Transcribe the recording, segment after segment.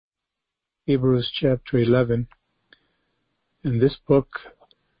Hebrews chapter 11. And this book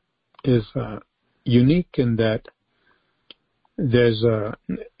is unique in that there's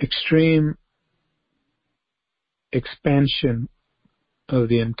an extreme expansion of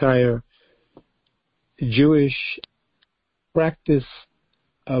the entire Jewish practice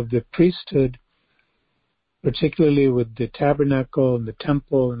of the priesthood, particularly with the tabernacle and the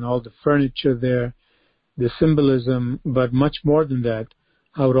temple and all the furniture there, the symbolism, but much more than that,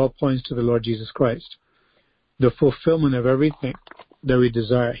 how it all points to the Lord Jesus Christ, the fulfillment of everything that we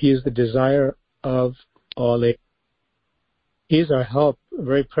desire. He is the desire of all age. He is our help, a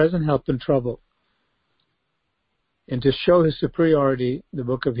very present help in trouble. And to show his superiority, the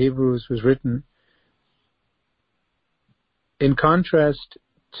book of Hebrews was written in contrast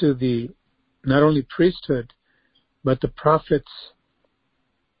to the not only priesthood, but the prophets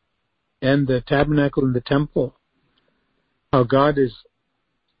and the tabernacle and the temple, how God is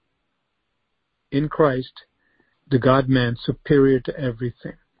in Christ, the God-man, superior to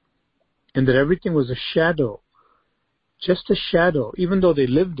everything. And that everything was a shadow, just a shadow, even though they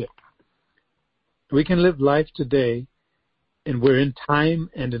lived it. We can live life today, and we're in time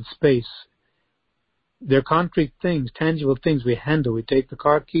and in space. They're concrete things, tangible things we handle. We take the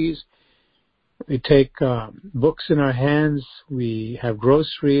car keys, we take books in our hands, we have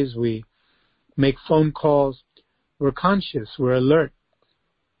groceries, we make phone calls. We're conscious, we're alert.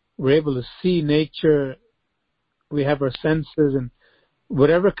 We're able to see nature. We have our senses, and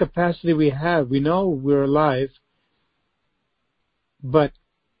whatever capacity we have, we know we're alive. But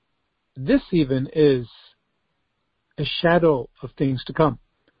this even is a shadow of things to come.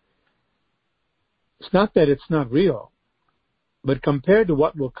 It's not that it's not real, but compared to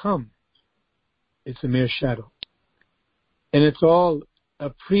what will come, it's a mere shadow. And it's all a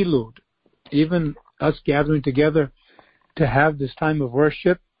prelude. Even us gathering together to have this time of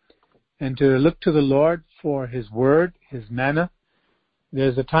worship and to look to the Lord for His Word, His manna.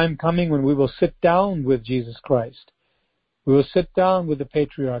 There's a time coming when we will sit down with Jesus Christ. We will sit down with the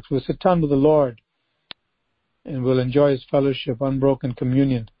patriarchs. We'll sit down with the Lord, and we'll enjoy His fellowship, unbroken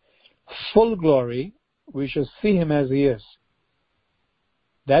communion. Full glory, we shall see Him as He is.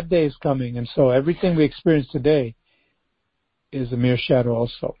 That day is coming, and so everything we experience today is a mere shadow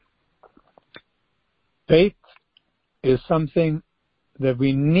also. Faith is something that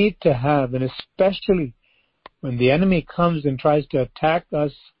we need to have, and especially when the enemy comes and tries to attack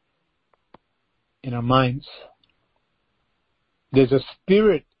us in our minds. There's a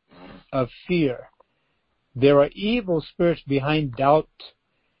spirit of fear. There are evil spirits behind doubt,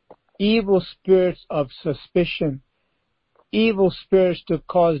 evil spirits of suspicion, evil spirits to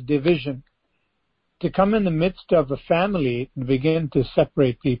cause division, to come in the midst of a family and begin to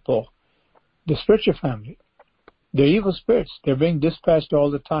separate people. The spiritual family. They're evil spirits. They're being dispatched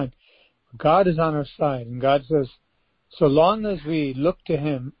all the time. God is on our side, and God says, so long as we look to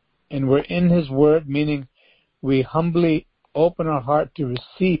Him and we're in His Word, meaning we humbly open our heart to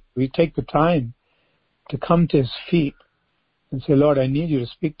receive, we take the time to come to His feet and say, Lord, I need you to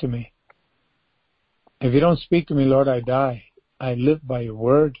speak to me. If you don't speak to me, Lord, I die. I live by your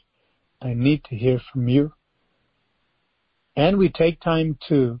word. I need to hear from you. And we take time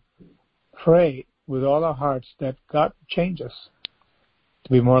to pray with all our hearts that God change us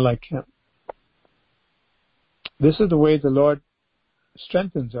to be more like Him. This is the way the Lord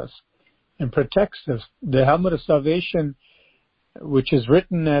strengthens us and protects us. The helmet of salvation, which is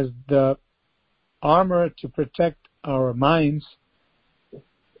written as the armor to protect our minds,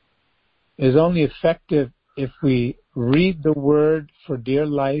 is only effective if we read the Word for dear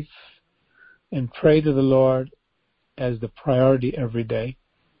life and pray to the Lord as the priority every day,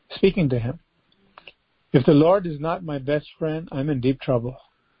 speaking to Him. If the Lord is not my best friend, I'm in deep trouble.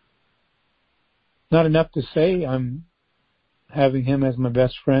 Not enough to say I'm having Him as my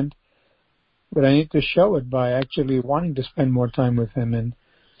best friend, but I need to show it by actually wanting to spend more time with Him and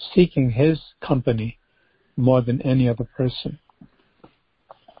seeking His company more than any other person.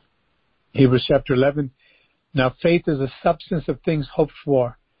 Hebrews chapter 11. Now faith is the substance of things hoped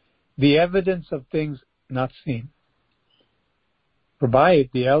for, the evidence of things not seen. For by it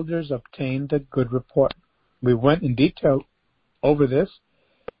the elders obtained a good report. We went in detail over this,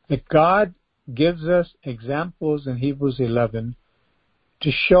 that God gives us examples in Hebrews 11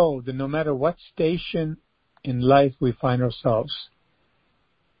 to show that no matter what station in life we find ourselves,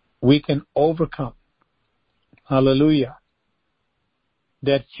 we can overcome. Hallelujah.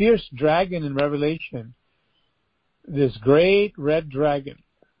 That fierce dragon in Revelation, this great red dragon,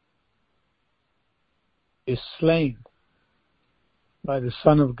 is slain by the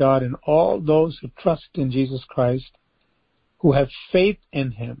Son of God, and all those who trust in Jesus Christ, who have faith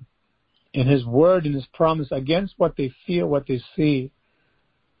in Him, in His word, in His promise, against what they feel, what they see.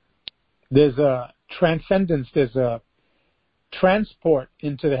 There's a transcendence, there's a transport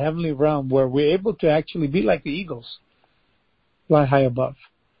into the heavenly realm where we're able to actually be like the eagles, fly high above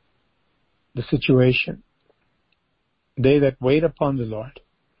the situation. They that wait upon the Lord,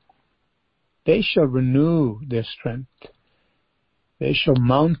 they shall renew their strength. They shall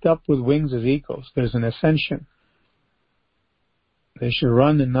mount up with wings as eagles. There's an ascension. They shall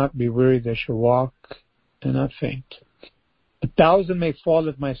run and not be weary. They shall walk and not faint. 1,000 may fall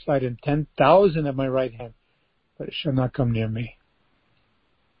at my side and 10,000 at my right hand, but it shall not come near me.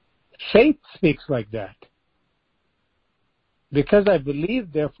 Faith speaks like that. Because I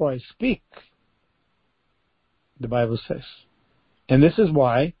believe, therefore I speak, the Bible says. And this is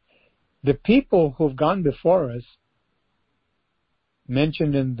why the people who've gone before us,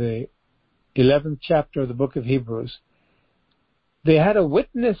 mentioned in the 11th chapter of the book of Hebrews, they had a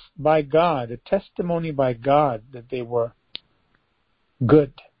witness by God, a testimony by God that they were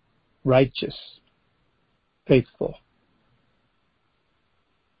good, righteous, faithful.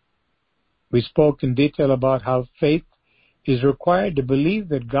 We spoke in detail about how faith is required to believe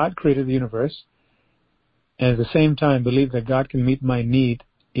that God created the universe and at the same time believe that God can meet my need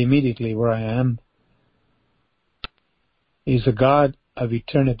immediately where I am. He's a God of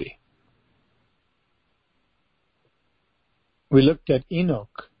eternity. We looked at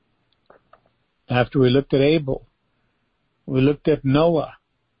Enoch. After we looked at Abel, we looked at Noah.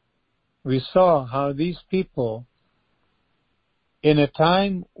 We saw how these people, in a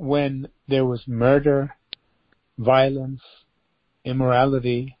time when there was murder, violence,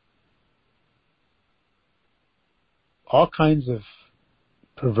 immorality, all kinds of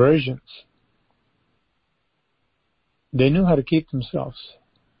perversions, they knew how to keep themselves.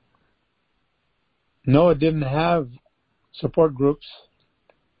 Noah didn't have support groups.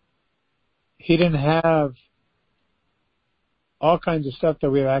 He didn't have all kinds of stuff that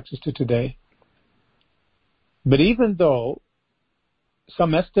we have access to today. But even though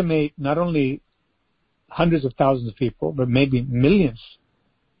some estimate not only hundreds of thousands of people, but maybe millions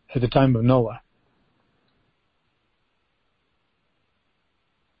at the time of Noah,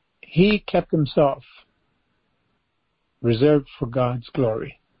 he kept himself reserved for God's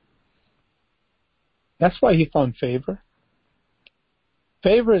glory. That's why he found favor.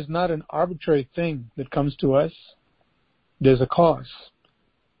 Favor is not an arbitrary thing that comes to us. There's a cause.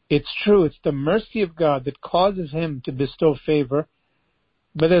 It's true, it's the mercy of God that causes him to bestow favor,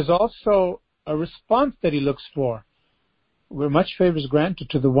 but there's also a response that he looks for, where much favor is granted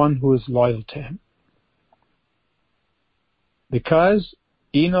to the one who is loyal to him. Because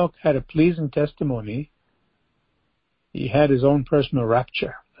Enoch had a pleasing testimony, he had his own personal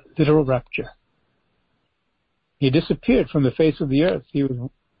rapture, literal rapture. He disappeared from the face of the earth. He was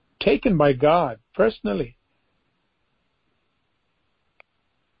taken by God personally,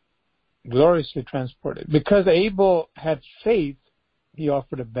 gloriously transported. Because Abel had faith, he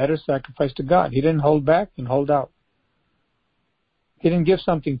offered a better sacrifice to God. He didn't hold back and hold out. He didn't give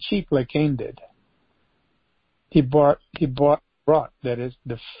something cheap like Cain did. He brought, that is,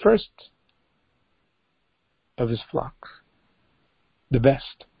 the first of his flocks, the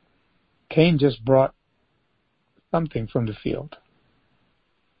best. Cain just brought something from the field.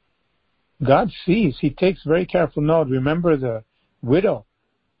 God sees. He takes very careful note. Remember the widow.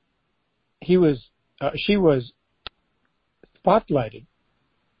 She was spotlighted,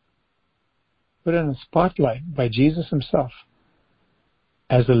 put in a spotlight by Jesus himself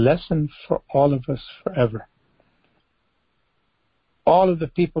as a lesson for all of us forever. All of the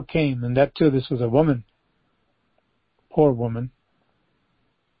people came, and that too, this was a woman, poor woman,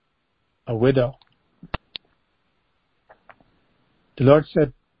 a widow. The Lord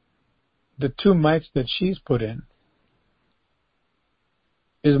said, the 2 mites that she's put in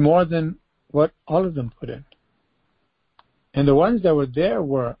is more than what all of them put in. And the ones that were there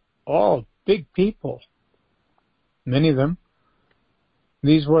were all big people, many of them.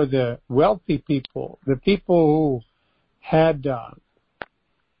 These were the wealthy people, the people who had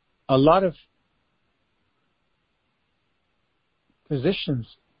a lot of positions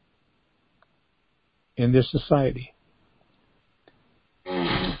in their society.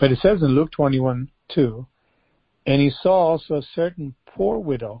 But it says in Luke 21:2, and he saw also a certain poor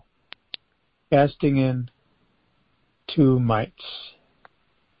widow casting in 2 mites.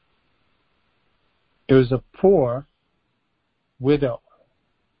 It was a poor widow.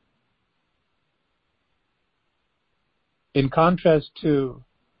 In contrast to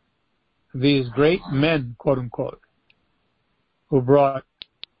these great men, quote unquote, who brought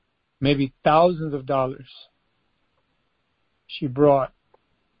maybe thousands of dollars, she brought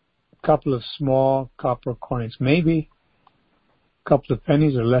a couple of small copper coins, maybe a couple of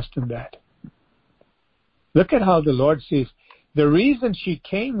pennies or less than that. Look at how the Lord sees. The reason she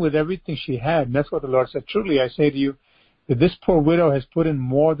came with everything she had, and that's what the Lord said, truly I say to you, that this poor widow has put in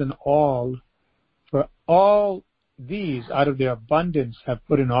more than all, for all these out of their abundance have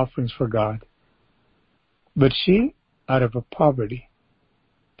put in offerings for God. But she, out of her poverty,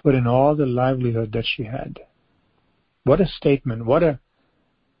 put in all the livelihood that she had. What a statement, what an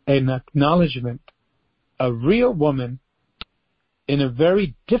acknowledgement. A real woman in a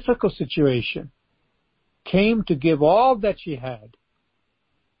very difficult situation came to give all that she had,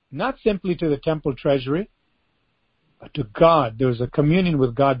 not simply to the temple treasury, but to God. There was a communion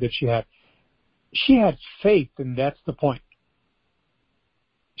with God that she had. She had faith, and that's the point.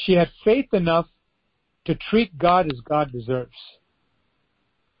 She had faith enough to treat God as God deserves.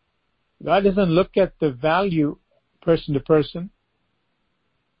 God doesn't look at the value person to person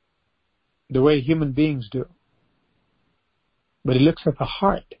the way human beings do, but He looks at the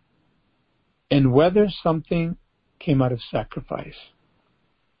heart and whether something came out of sacrifice.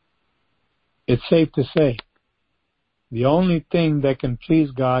 It's safe to say the only thing that can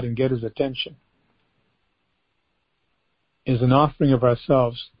please God and get His attention is an offering of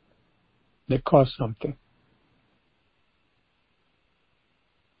ourselves that costs something.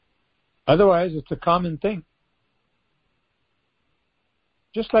 Otherwise, it's a common thing.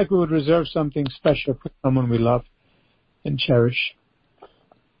 Just like we would reserve something special for someone we love and cherish.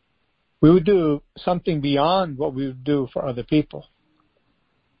 We would do something beyond what we would do for other people.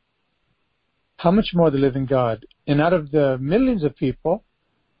 How much more the living God? And out of the millions of people,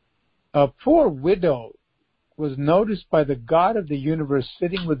 a poor widow was noticed by the God of the universe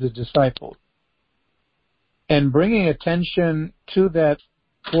sitting with His disciples and bringing attention to that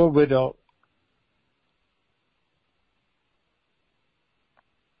poor widow.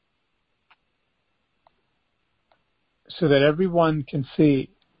 So that everyone can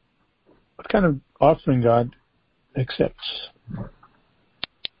see what kind of offering God accepts.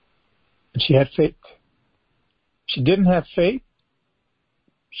 And she had faith. If she didn't have faith,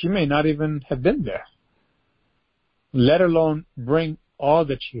 she may not even have been there, let alone bring all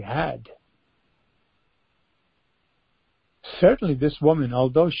that she had. Certainly this woman,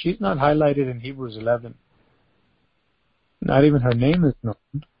 although she's not highlighted in Hebrews 11, not even her name is known,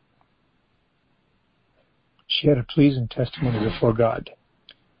 she had a pleasing testimony before God.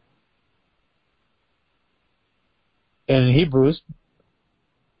 And in Hebrews,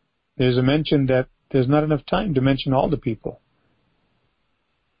 there's a mention that there's not enough time to mention all the people.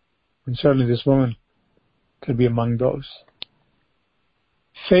 And certainly this woman could be among those.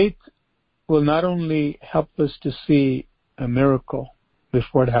 Faith will not only help us to see a miracle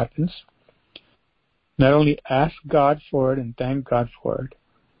before it happens, not only ask God for it and thank God for it,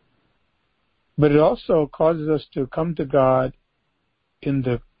 but it also causes us to come to God in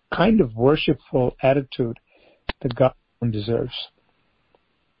the kind of worshipful attitude that God deserves.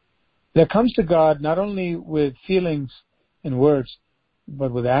 That comes to God not only with feelings and words,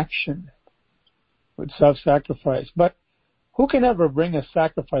 but with action, with self-sacrifice. But who can ever bring a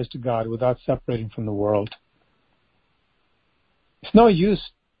sacrifice to God without separating from the world? It's no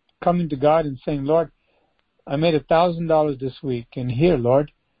use coming to God and saying, Lord, I made $1,000 this week, and here,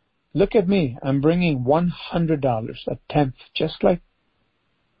 Lord, look at me. I'm bringing $100, a tenth, just like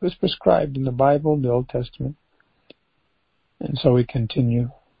it was prescribed in the Bible, in the Old Testament. And so we continue.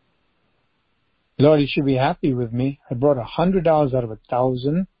 Lord, you should be happy with me. I brought $100 out of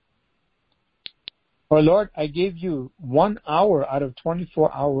 1,000. Or Lord, I gave you 1 hour out of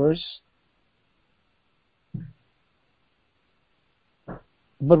 24 hours.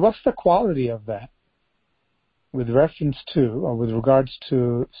 But what's the quality of that with reference to or with regards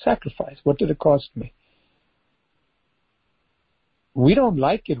to sacrifice? What did it cost me? We don't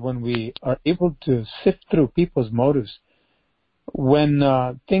like it when we are able to sift through people's motives.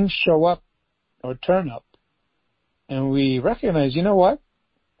 When things show up or turn up and we recognize, you know what?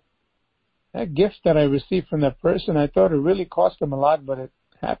 That gift that I received from that person, I thought it really cost them a lot, but it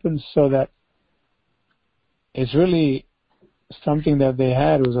happens so that it's really something that they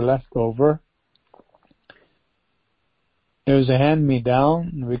had was a leftover. It was a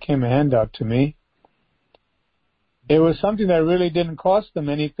hand-me-down. It became a handout to me. It was something that really didn't cost them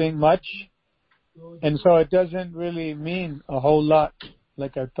anything much, and so it doesn't really mean a whole lot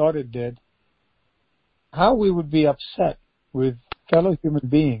like I thought it did. How we would be upset with fellow human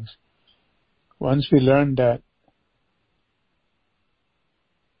beings once we learned that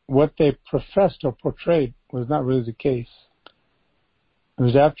what they professed or portrayed was not really the case. It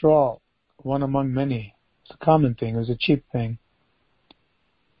was, after all, one among many. It's a common thing. It was a cheap thing.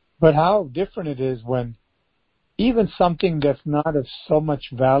 But how different it is when even something that's not of so much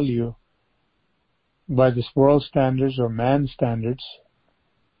value by this world standards or man's standards,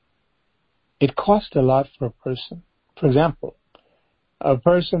 it costs a lot for a person. For example, a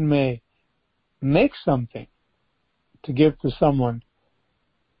person may make something to give to someone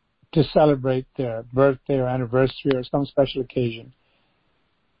to celebrate their birthday or anniversary or some special occasion.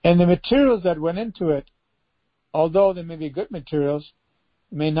 And the materials that went into it, although they may be good materials,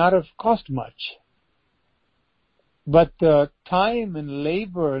 may not have cost much. But the time and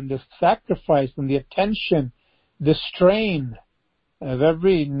labor and the sacrifice and the attention, the strain of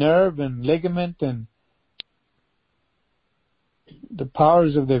every nerve and ligament and the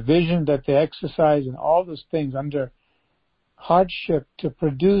powers of their vision that they exercise and all those things under hardship to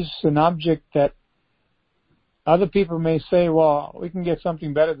produce an object that other people may say, well, we can get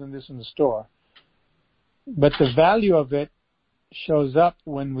something better than this in the store. But the value of it shows up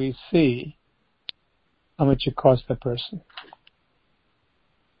when we see how much it cost that person.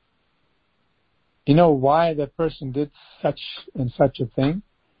 You know why that person did such and such a thing?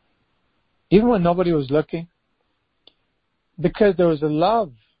 Even when nobody was looking? Because there was a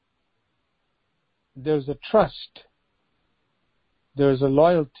love, there's a trust, there's a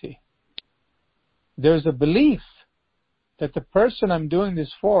loyalty, there's a belief that the person I'm doing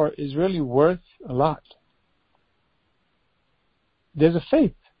this for is really worth a lot. There's a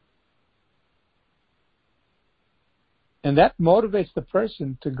faith. And that motivates the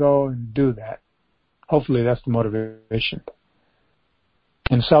person to go and do that. Hopefully that's the motivation.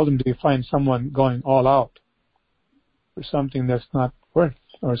 And seldom do you find someone going all out for something that's not worth,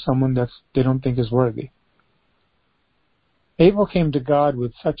 or someone they don't think is worthy. Abel came to God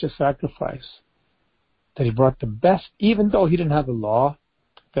with such a sacrifice that he brought the best, even though he didn't have the law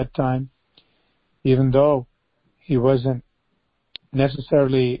at that time, even though he wasn't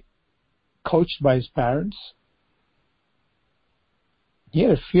necessarily coached by his parents. He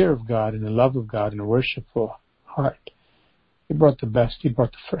had a fear of God and a love of God and a worshipful heart. He brought the best. He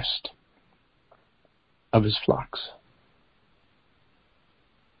brought the first of his flocks.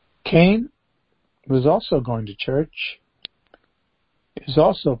 Cain was also going to church. He was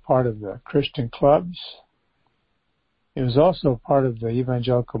also part of the Christian clubs. He was also part of the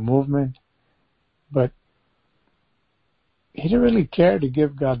evangelical movement. But he didn't really care to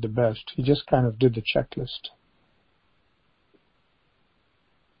give God the best. He just kind of did the checklist.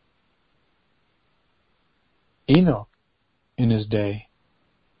 Enoch, in his day,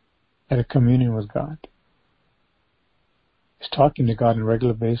 had a communion with God. He's talking to God on a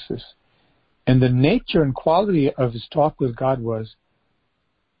regular basis. And the nature and quality of his talk with God was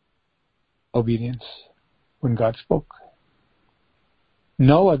obedience when God spoke.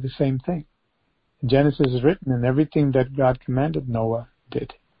 Noah, the same thing. Genesis is written, and everything that God commanded, Noah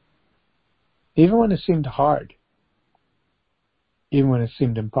did. Even when it seemed hard, even when it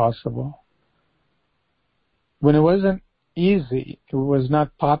seemed impossible, when it wasn't easy, it was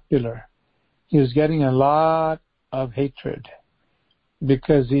not popular, he was getting a lot of hatred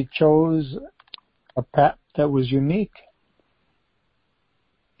because he chose a path that was unique.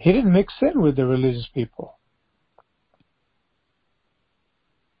 He didn't mix in with the religious people,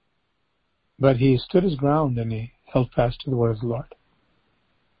 but he stood his ground and he held fast to the word of the Lord.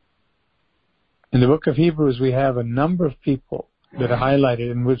 In the book of Hebrews, we have a number of people that are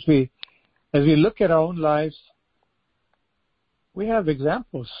highlighted in which as we look at our own lives, we have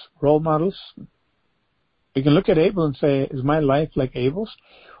examples, role models. We can look at Abel and say, is my life like Abel's?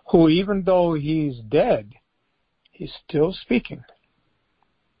 Who, even though he's dead, he's still speaking.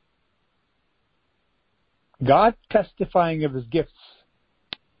 God testifying of his gifts.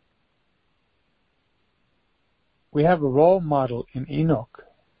 We have a role model in Enoch,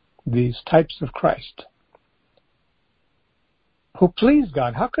 these types of Christ, who pleased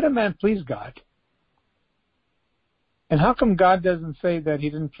God. How could a man please God? And how come God doesn't say that he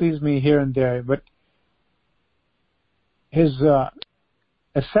didn't please me here and there, but his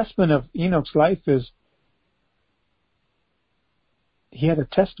assessment of Enoch's life is he had a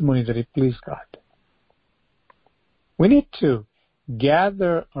testimony that he pleased God. We need to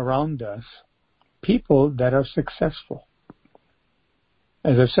gather around us people that are successful.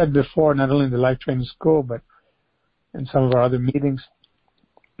 As I've said before, not only in the Life Training School, but in some of our other meetings,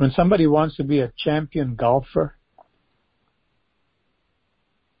 when somebody wants to be a champion golfer,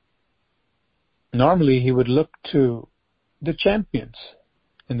 normally he would look to the champions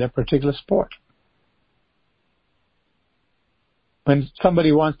in their particular sport. When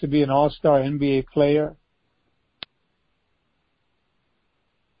somebody wants to be an all-star NBA player,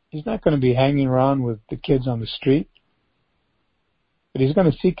 he's not going to be hanging around with the kids on the street. but he's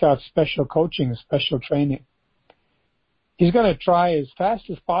going to seek out special coaching and special training. He's going to try as fast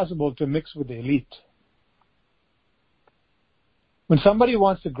as possible to mix with the elite. When somebody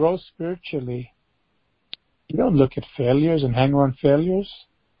wants to grow spiritually, you don't look at failures and hang around failures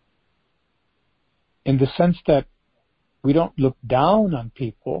in the sense that we don't look down on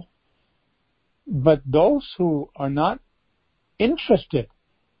people, but those who are not interested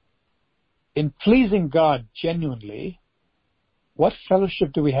in pleasing God genuinely, what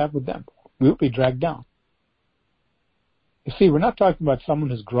fellowship do we have with them? We'll be dragged down. You see, we're not talking about someone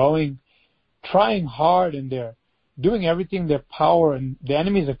who's growing, trying hard, and they're doing everything in their power, and the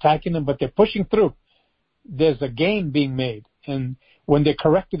enemy is attacking them, but they're pushing through. There's a gain being made. And when they're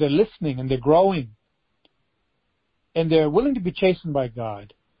corrected, they're listening and they're growing. And they're willing to be chastened by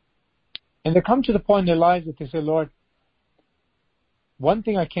God. And they come to the point in their lives that they say, Lord, one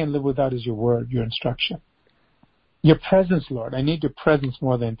thing I can't live without is your word, your instruction. Your presence, Lord. I need your presence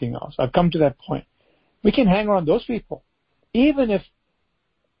more than anything else. I've come to that point. We can hang around those people. Even if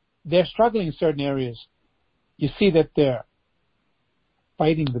they're struggling in certain areas, you see that they're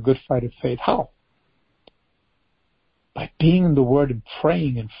fighting the good fight of faith. How? By being in the Word and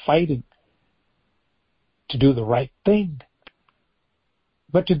praying and fighting to do the right thing.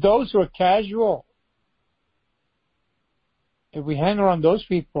 But to those who are casual, if we hang around those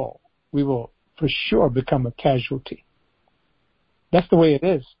people, we will for sure become a casualty. That's the way it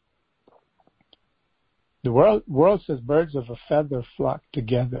is. The world says birds of a feather flock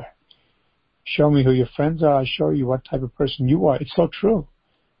together. Show me who your friends are. I'll show you what type of person you are. It's so true.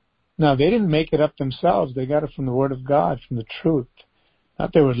 Now, they didn't make it up themselves. They got it from the Word of God, from the truth.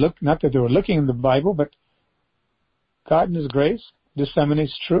 Not that they were looking in the Bible, but God in His grace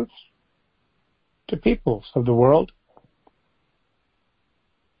disseminates truth to peoples of the world.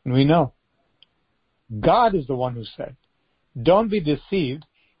 And we know God is the one who said, don't be deceived.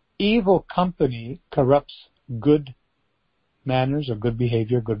 Evil company corrupts good manners or good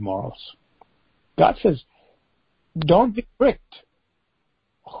behavior, good morals. God says, don't be tricked.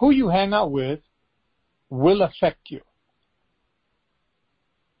 Who you hang out with will affect you.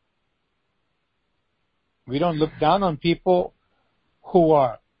 We don't look down on people who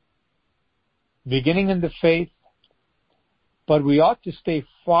are beginning in the faith, but we ought to stay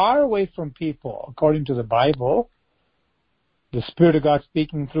far away from people, according to the Bible. The Spirit of God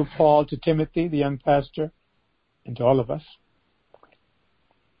speaking through Paul to Timothy, the young pastor, and to all of us.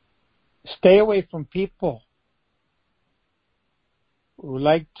 Stay away from people who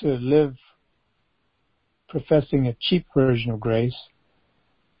like to live professing a cheap version of grace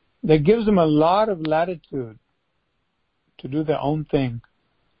that gives them a lot of latitude to do their own thing,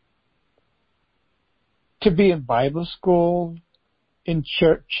 to be in Bible school, in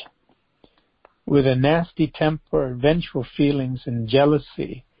church, with a nasty temper, vengeful feelings, and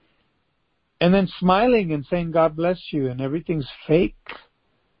jealousy, and then smiling and saying, God bless you, and everything's fake.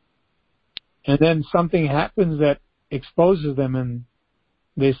 And then something happens that exposes them, and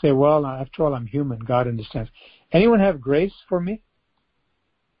they say, well, after all, I'm human. God understands. Anyone have grace for me?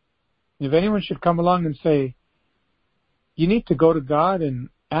 If anyone should come along and say, you need to go to God and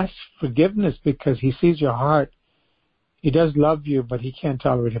ask forgiveness because He sees your heart. He does love you, but He can't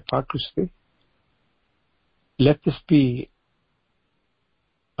tolerate hypocrisy. Let this be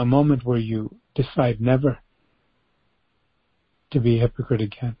a moment where you decide never to be a hypocrite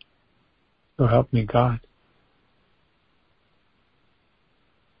again. So help me, God.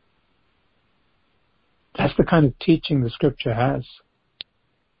 That's the kind of teaching the Scripture has.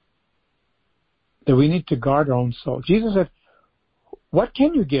 That we need to guard our own soul. Jesus said, what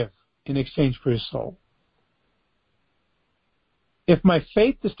can you give in exchange for your soul? If my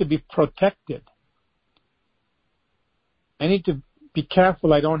faith is to be protected, I need to be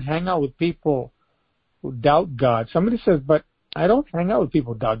careful I don't hang out with people who doubt God. Somebody says, but I don't hang out with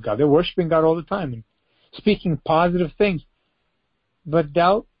people who doubt God. They're worshiping God all the time and speaking positive things. But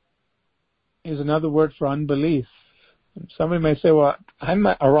doubt is another word for unbelief. Somebody may say, well, I'm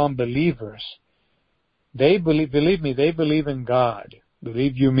around believers. They believe me, they believe in God.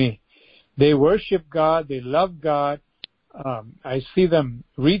 Believe you me. They worship God, they love God. I see them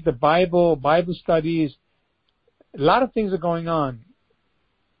read the Bible, Bible studies. A lot of things are going on.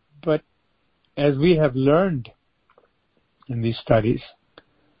 But as we have learned in these studies,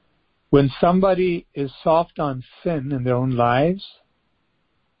 when somebody is soft on sin in their own lives,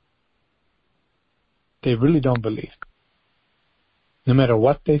 they really don't believe. No matter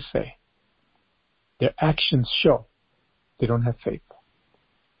what they say, their actions show they don't have faith.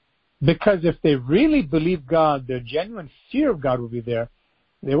 Because if they really believe God, their genuine fear of God will be there.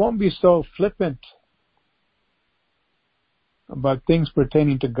 They won't be so flippant. about things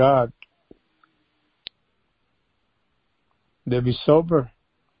pertaining to God. They'll be sober.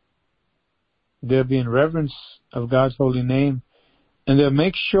 They'll be in reverence of God's holy name. And they'll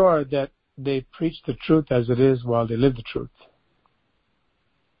make sure that they preach the truth as it is while they live the truth.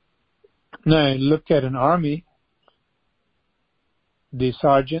 Now, look at an army. The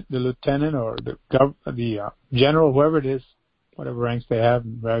sergeant, the lieutenant, or the general, whoever it is, whatever ranks they have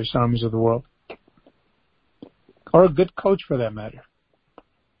in various armies of the world, or a good coach for that matter,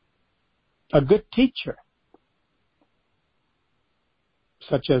 a good teacher,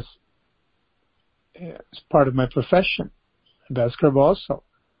 such as part of my profession, basketball also.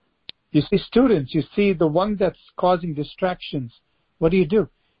 You see students, you see the one that's causing distractions. What do?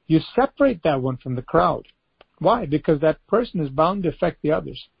 You separate that one from the crowd. Why? Because that person is bound to affect the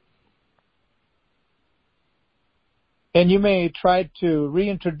others. And you may try to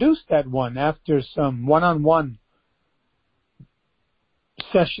reintroduce that one after some one-on-one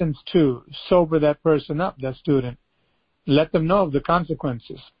sessions to sober that person up, that student. Let them know of the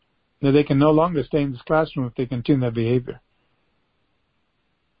consequences, that they can no longer stay in this classroom if they continue that behavior.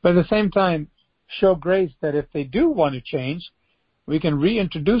 But at the same time, show grace that if they do want to change, we can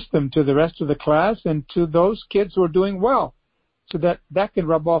reintroduce them to the rest of the class and to those kids who are doing well, so that can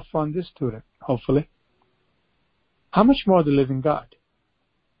rub off on this student, hopefully. How much more the living God?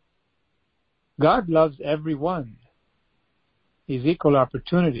 God loves everyone. He's equal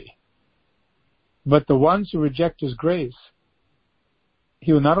opportunity. But the ones who reject His grace,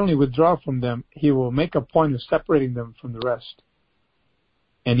 He will not only withdraw from them, He will make a point of separating them from the rest,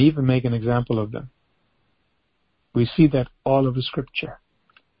 and even make an example of them. We see that all over Scripture,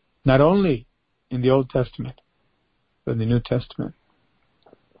 not only in the Old Testament, but in the New Testament.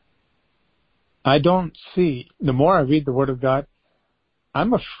 I don't see, the more I read the Word of God,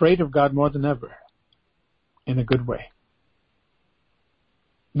 I'm afraid of God more than ever, in a good way.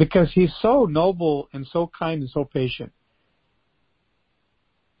 Because He's so noble and so kind and so patient.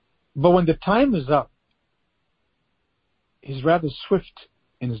 But when the time is up, He's rather swift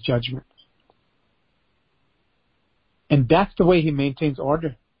in His judgment. And that's the way He maintains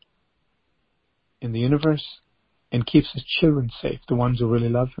order in the universe and keeps His children safe, the ones who really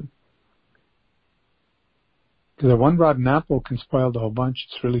love Him. Because one rotten apple can spoil the whole bunch.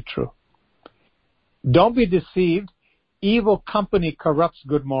 It's really true. Don't be deceived. Evil company corrupts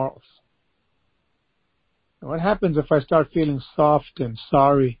good morals. What happens if I start feeling soft and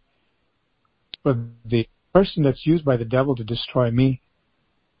sorry for the person that's used by the devil to destroy me?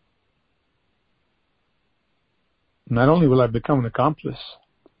 Not only will I become an accomplice,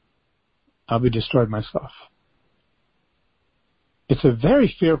 I'll be destroyed myself. It's a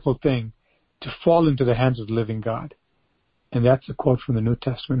very fearful thing to fall into the hands of the living God. And that's a quote from the New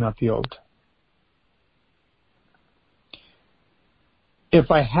Testament, not the Old.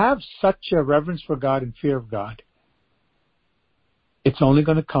 If I have such a reverence for God and fear of God, it's only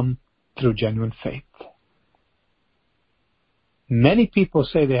going to come through genuine faith. Many people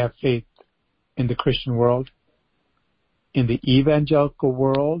say they have faith in the Christian world, in the evangelical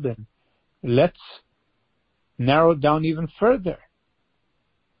world, and let's narrow it down even further.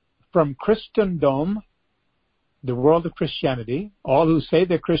 From Christendom, the world of Christianity, all who say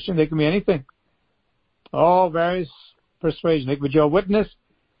they're Christian, they can be anything. All various persuasions. They could be Jehovah's Witness.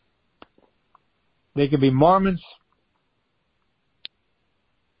 They could be Mormons.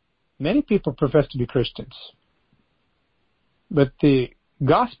 Many people profess to be Christians. But the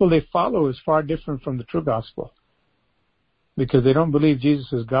gospel they follow is far different from the true gospel, because they don't believe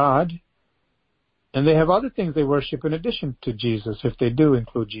Jesus is God, and they have other things they worship in addition to Jesus, if they do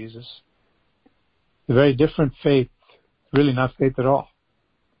include Jesus. A very different faith, really not faith at all.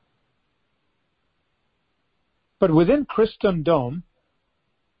 But within Christendom,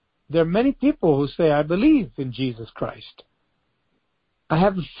 there are many people who say, I believe in Jesus Christ. I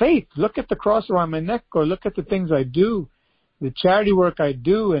have faith. Look at the cross around my neck, or look at the things I do, the charity work I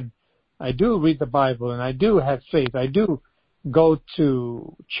do, and I do read the Bible, and I do have faith. I do go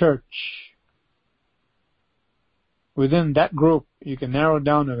to church. Within that group, you can narrow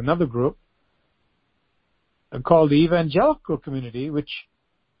down to another group called the evangelical community, which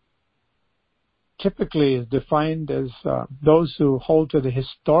typically is defined as those who hold to the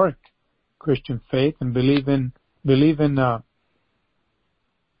historic Christian faith and believe in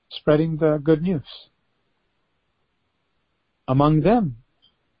spreading the good news. Among them,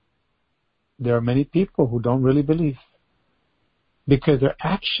 there are many people who don't really believe, because their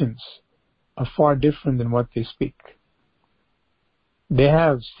actions are far different than what they speak. They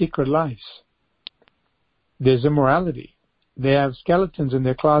have secret lives. There's immorality. They have skeletons in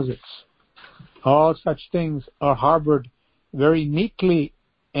their closets. All such things are harbored very neatly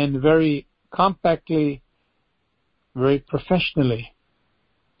and very compactly, very professionally,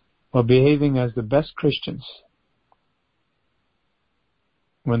 while behaving as the best Christians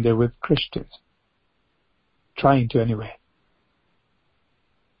when they're with Christians. Trying to anyway.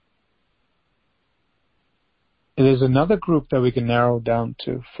 There's another group that we can narrow down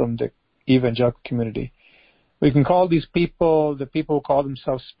to from the evangelical community. We can call these people, the people who call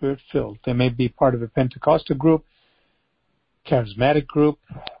themselves Spirit-filled. They may be part of a Pentecostal group, charismatic group,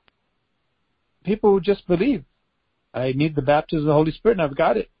 people who just believe, I need the baptism of the Holy Spirit and I've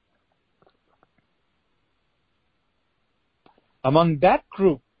got it. Among that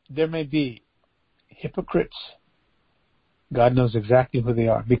group, there may be hypocrites. God knows exactly who they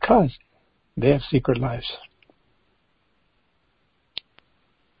are because they have secret lives.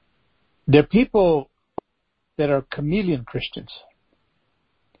 They're people that are chameleon Christians.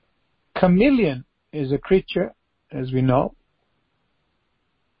 Chameleon is a creature, as we know,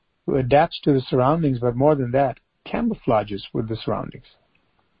 who adapts to the surroundings, but more than that, camouflages with the surroundings,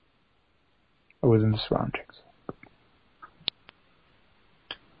 or within the surroundings.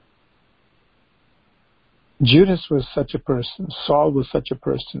 Judas was such a person. Saul was such a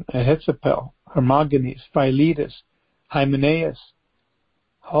person. Ahithophel, Hermogenes, Philetus, Hymenaeus,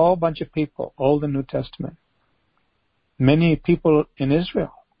 a whole bunch of people, Old and New Testament. Many people in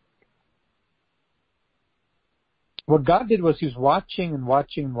Israel. What God did was He was watching and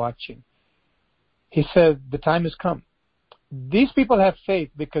watching and watching. He said, the time has come. These people have faith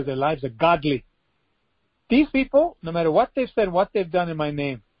because their lives are godly. These people, no matter what they've said, what they've done in my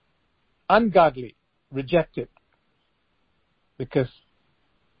name, ungodly, rejected, because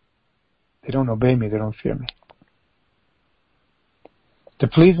they don't obey me, they don't fear me. The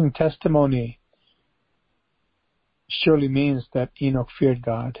pleasing testimony surely means that Enoch feared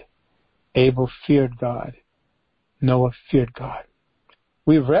God, Abel feared God, Noah feared God.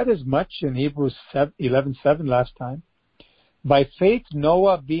 We've read as much in Hebrews 11:7 last time. By faith,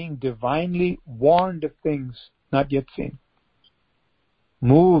 Noah, being divinely warned of things not yet seen,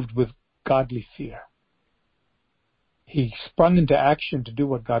 moved with godly fear. He sprung into action to do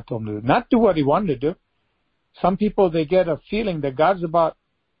what God told him to do, not do what he wanted to do. Some people, they get a feeling that God's about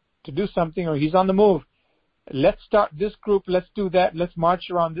to do something or He's on the move. Let's start this group, let's do that, let's march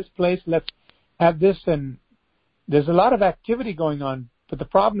around this place, let's have this, and there's a lot of activity going on, but the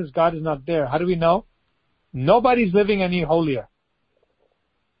problem is God is not there. How do we know? Nobody's living any holier.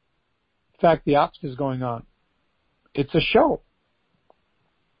 In fact, the opposite is going on. It's a show.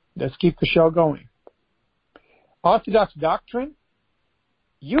 Let's keep the show going. Orthodox doctrine,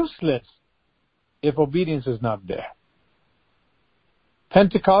 useless if obedience is not there.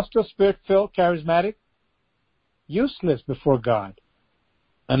 Pentecostal, Spirit-filled, charismatic, useless before God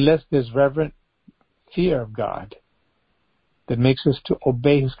unless there's reverent fear of God that makes us to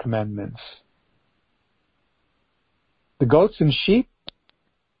obey His commandments. The goats and sheep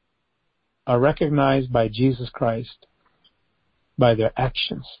are recognized by Jesus Christ by their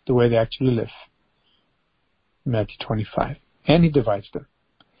actions, the way they actually live. Matthew 25. And He divides them.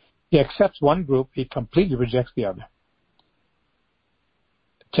 He accepts one group, He completely rejects the other.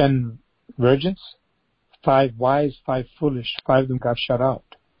 10 virgins, 5 wise, 5 foolish. 5 of them got shut out.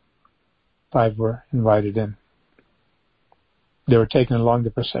 5 were invited in. They were taken along the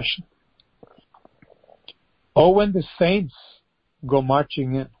procession. Oh, when the saints go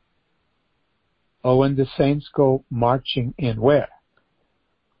marching in. Oh, when the saints go marching in. Where?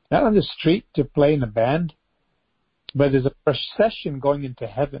 Not on the street to play in a band, but there's a procession going into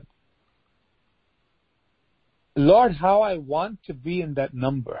heaven. Lord, how I want to be in that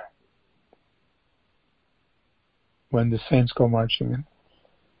number when the saints go marching in.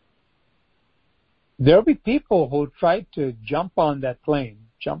 There'll be people who try to jump on that plane,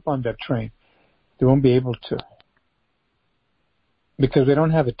 jump on that train. They won't be able to because they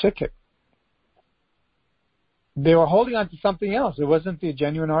don't have a ticket. They were holding on to something else. It wasn't the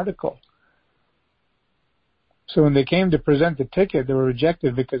genuine article. So when they came to present the ticket, they were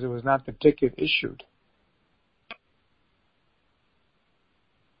rejected because it was not the ticket issued.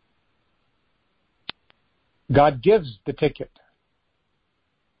 God gives the ticket.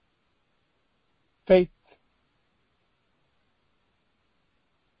 Faith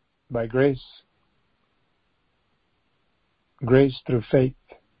by grace. Grace through faith.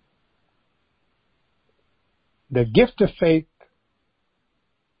 The gift of faith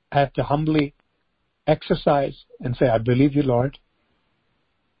I have to humbly exercise and say, I believe You, Lord.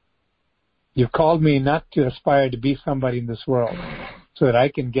 You've called me not to aspire to be somebody in this world so that I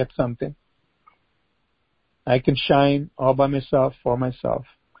can get something. I can shine all by myself, for myself.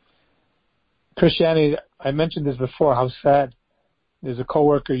 Christianity, I mentioned this before, how sad. There's a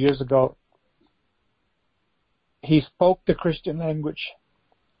coworker years ago. He spoke the Christian language.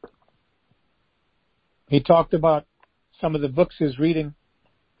 He talked about some of the books he's reading,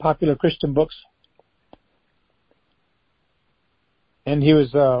 popular Christian books. And he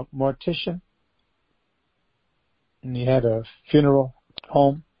was a mortician. And he had a funeral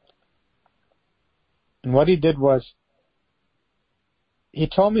home. And what he did was, he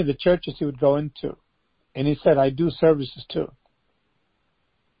told me the churches he would go into. And he said, I do services too.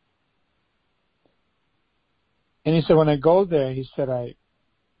 And he said, when I go there, he said, I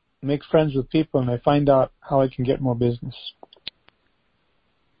make friends with people and I find out how I can get more business.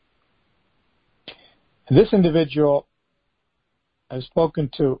 And this individual I've spoken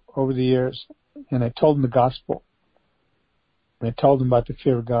to over the years, and I told him the gospel. And I told him about the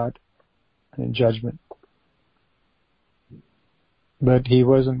fear of God and judgment. But he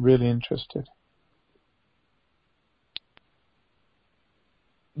wasn't really interested.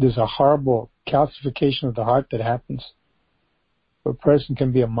 There's a horrible calcification of the heart that happens. A person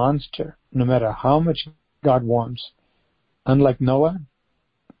can be a monster no matter how much God wants. Unlike Noah,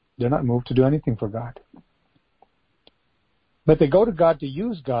 they're not moved to do anything for God. But they go to God to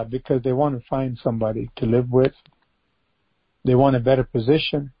use God because they want to find somebody to live with. They want a better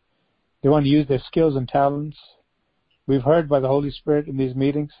position. They want to use their skills and talents. We've heard by the Holy Spirit in these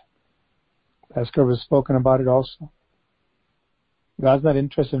meetings. Pastor has spoken about it also. God's not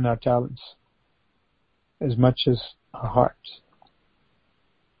interested in our talents as much as our hearts.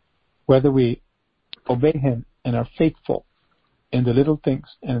 Whether we obey Him and are faithful in the little things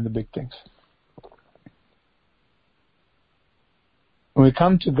and in the big things. When we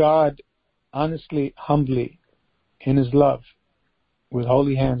come to God honestly, humbly, in His love, with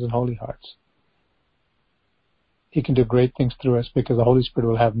holy hands and holy hearts, He can do great things through us because the Holy Spirit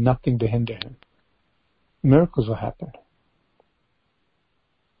will have nothing to hinder Him. Miracles will happen.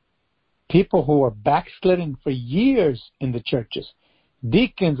 People who are backslidden for years in the churches,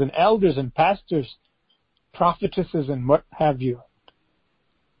 deacons and elders and pastors, prophetesses and what have you,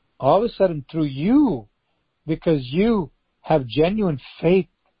 all of a sudden through you, because you have genuine faith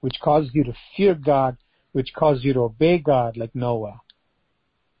which causes you to fear God, which causes you to obey God like Noah,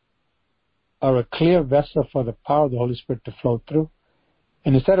 are a clear vessel for the power of the Holy Spirit to flow through.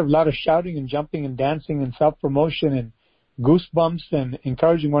 And instead of a lot of shouting and jumping and dancing and self-promotion and goosebumps and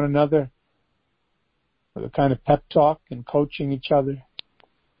encouraging one another with a kind of pep talk and coaching each other,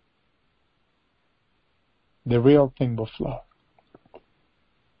 the real thing will flow.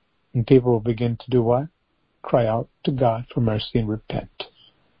 And people will begin to do what? Cry out to God for mercy and repent.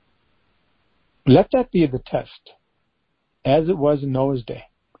 Let that be the test, as it was in Noah's day,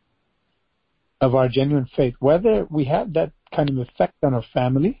 of our genuine faith. Whether we have that kind of effect on our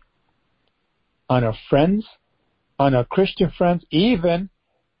family, on our friends, on our Christian friends, even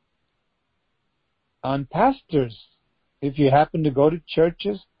on pastors. If you happen to go to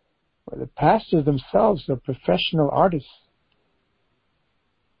churches where the pastors themselves are professional artists,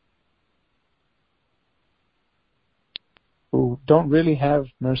 who don't really have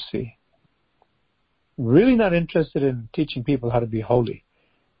mercy, really not interested in teaching people how to be holy.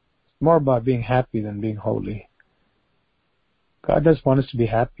 It's more about being happy than being holy. God does want us to be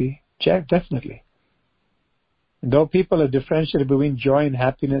happy, definitely. And though people are differentiated between joy and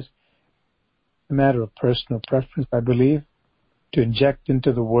happiness, it's a matter of personal preference, I believe, to inject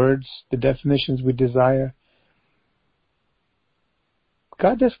into the words the definitions we desire.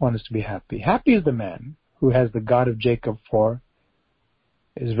 God does want us to be happy. Happy is the man who has the God of Jacob for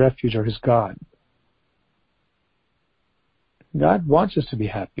his refuge or his God. God wants us to be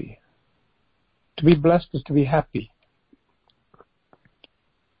happy. To be blessed is to be happy.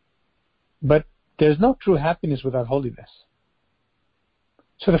 But there's no true happiness without holiness.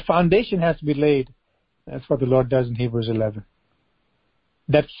 So the foundation has to be laid. That's what the Lord does in Hebrews 11.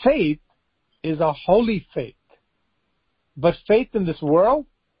 That faith is a holy faith. But faith in this world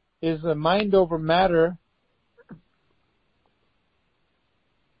is a mind over matter.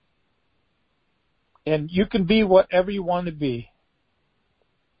 And you can be whatever you want to be,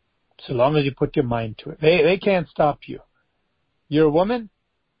 so long as you put your mind to it. They can't stop you. You're a woman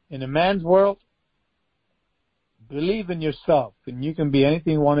in a man's world. Believe in yourself, and you can be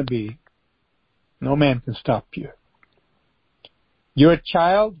anything you want to be. No man can stop you. You're a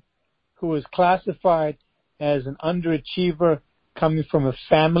child who is classified as an underachiever coming from a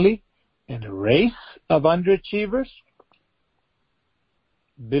family and a race of underachievers.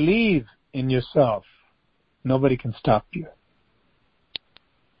 Believe in yourself. Nobody can stop you.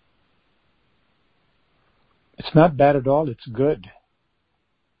 It's not bad at all. It's good.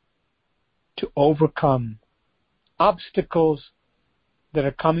 to overcome obstacles that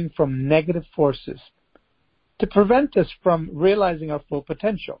are coming from negative forces, to prevent us from realizing our full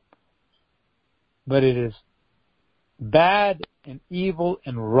potential. But it is bad and evil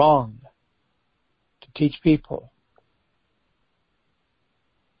and wrong to teach people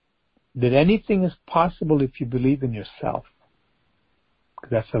that anything is possible if you believe in yourself.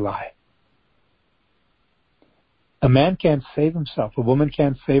 That's a lie. A man can't save himself. A woman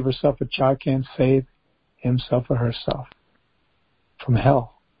can't save herself. A child can't save himself or herself from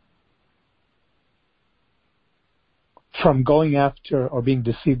hell, from going after or being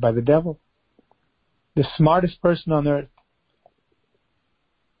deceived by the devil. The smartest person on earth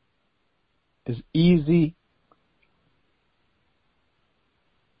is easy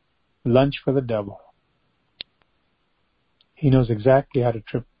lunch for the devil. He knows exactly how to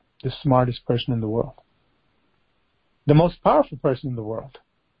trip the smartest person in the world. The most powerful person in the world.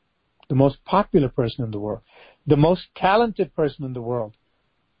 The most popular person in the world. The most talented person in the world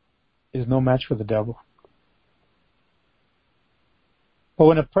is no match for the devil. But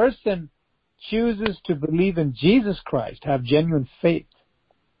when a person chooses to believe in Jesus Christ, have genuine faith,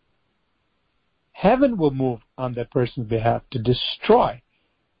 heaven will move on that person's behalf to destroy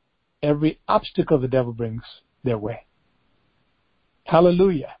every obstacle the devil brings their way.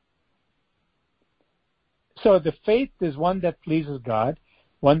 Hallelujah. So the faith is one that pleases God,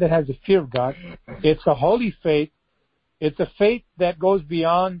 one that has the fear of God. It's a holy faith. It's a faith that goes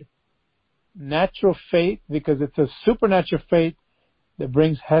beyond natural faith, because it's a supernatural faith that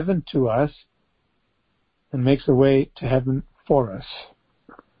brings heaven to us and makes a way to heaven for us.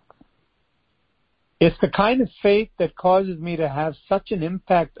 It's the kind of faith that causes me to have such an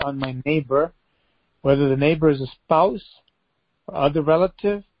impact on my neighbor, whether the neighbor is a spouse or other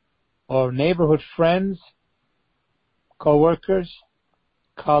relative or neighborhood friends, co-workers,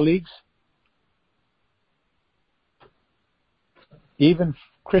 colleagues, even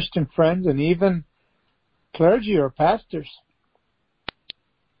Christian friends, and even clergy or pastors,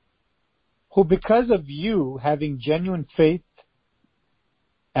 who because of you having genuine faith,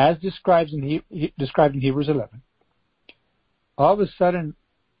 as described in Hebrews 11, all of a sudden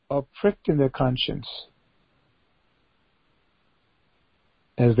are pricked in their conscience,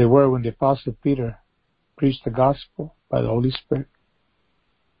 as they were when the Apostle Peter preached the gospel by the Holy Spirit.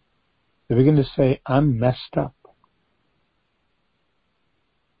 They begin to say, I'm messed up.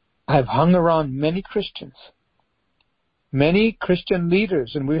 I've hung around many Christians, many Christian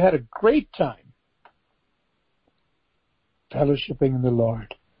leaders, and we've had a great time fellowshipping in the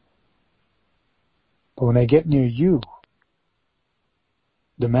Lord. But when I get near you,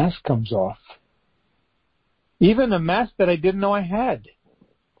 the mask comes off. Even a mask that I didn't know I had.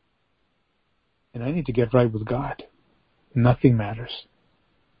 And I need to get right with God. Nothing matters.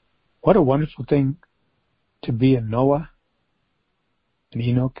 What a wonderful thing to be a Noah, an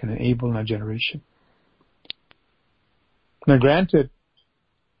Enoch, and an Abel in our generation. Now granted,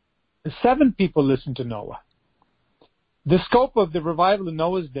 7 people listened to Noah. The scope of the revival in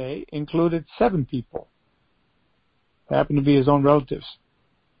Noah's day included 7 people. They happened to be his own relatives.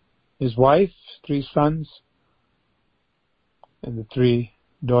 His wife, 3 sons, and the 3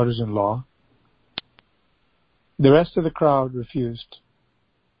 daughters-in-law. The rest of the crowd refused.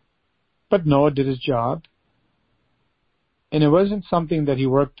 But Noah did his job. And it wasn't something that he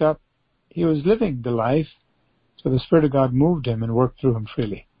worked up. He was living the life. So the Spirit of God moved him and worked through him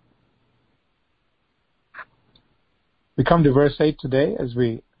freely. We come to verse 8 today as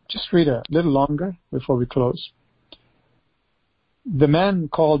we just read a little longer before we close. The man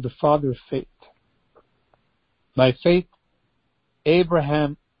called the father of faith. By faith,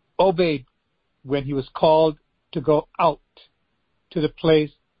 Abraham obeyed when he was called to go out to the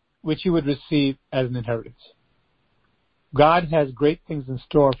place which he would receive as an inheritance. God has great things in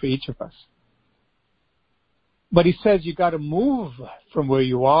store for each of us. But he says you got to move from where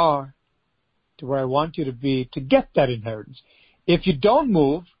you are to where I want you to be to get that inheritance. If you don't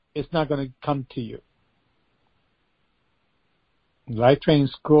move, it's not going to come to you. In Life Training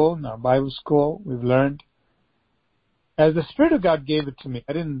School, in our Bible school, we've learned, as the Spirit of God gave it to me,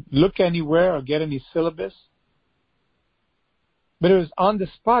 I didn't look anywhere or get any syllabus, but it was on the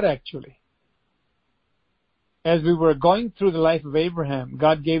spot actually. As we were going through the life of Abraham,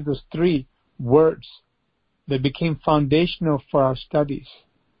 God gave those 3 words that became foundational for our studies,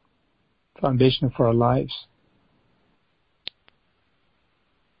 foundational for our lives.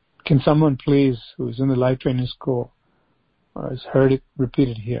 Can someone please, who's in the Life Training School, or has heard it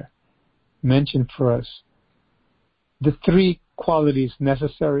repeated here, mention for us the 3 qualities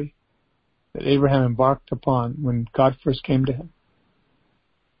necessary that Abraham embarked upon when God first came to him?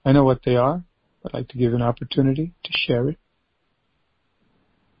 I know what they are. I'd like to give an opportunity to share it.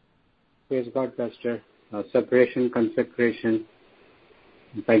 Praise God, Pastor. Separation, consecration,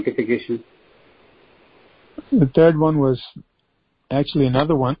 sanctification. The third one was actually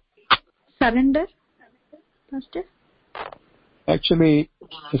another one. Surrender, Pastor? Actually,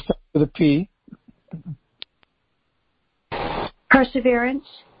 it starts with a P. Perseverance.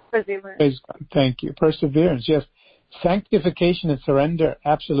 Praise God. Thank you. Perseverance, yes. Sanctification and surrender,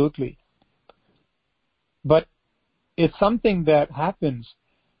 absolutely. But it's something that happens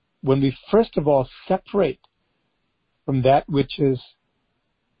when we first of all separate from that which is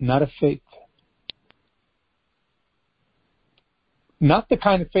not a faith. Not the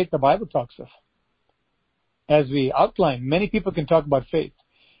kind of faith the Bible talks of. As we outlined, many people can talk about faith.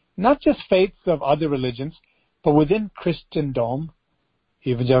 Not just faiths of other religions, but within Christendom,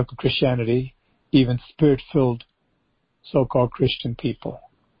 evangelical Christianity, even spirit-filled so-called Christian people.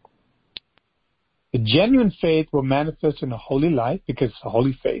 The genuine faith will manifest in a holy life because it's a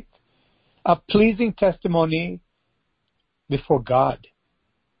holy faith. A pleasing testimony before God.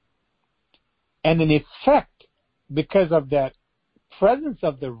 And an effect because of that presence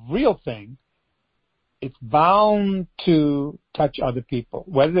of the real thing, it's bound to touch other people.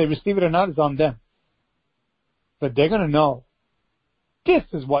 Whether they receive it or not is on them. But they're going to know this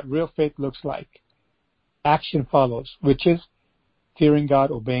is what real faith looks like. Action follows, which is fearing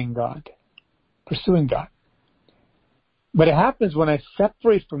God, obeying God, pursuing God. But it happens when I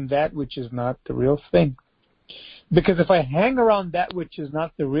separate from that which is not the real thing. Because if I hang around that which is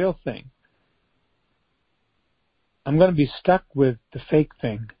not the real thing, I'm going to be stuck with the fake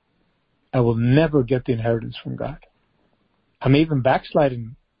thing. I will never get the inheritance from God. I may even backslide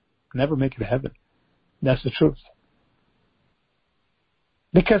and never make it to heaven. That's the truth.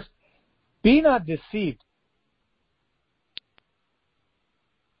 Because be not deceived.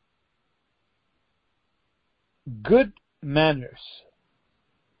 Good manners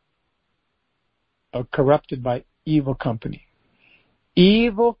are corrupted by evil company.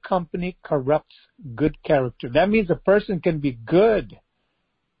 Evil company corrupts good character. That means a person can be good,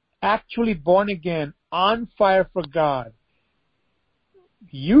 actually born again, on fire for God,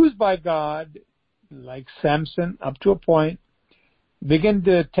 used by God, like Samson, up to a point, begin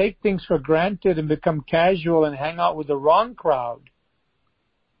to take things for granted and become casual and hang out with the wrong crowd,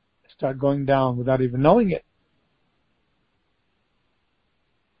 start going down without even knowing it.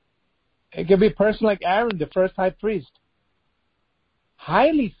 It can be a person like Aaron, the first high priest.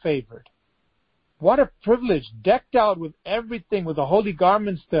 Highly favored. What a privilege. Decked out with everything, with the holy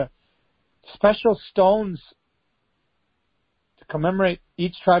garments, the special stones to commemorate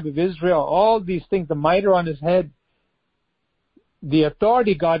each tribe of Israel. All these things, the mitre on his head. The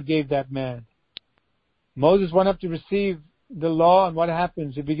authority God gave that man. Moses went up to receive the law, and what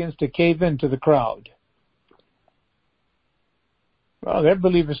happens? He begins to cave in to the crowd. Well, they're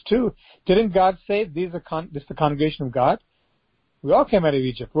believers too. Didn't God say this is the congregation of God? We all came out of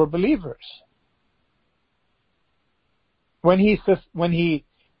Egypt. We're believers. When he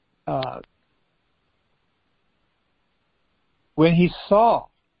saw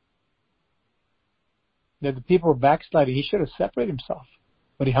that the people were backsliding, he should have separated himself,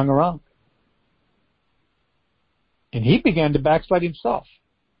 but he hung around. And he began to backslide himself.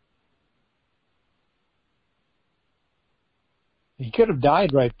 He could have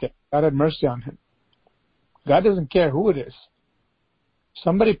died right there. God had mercy on him. God doesn't care who it is.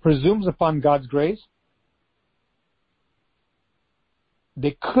 Somebody presumes upon God's grace,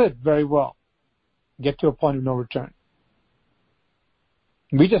 they could very well get to a point of no return.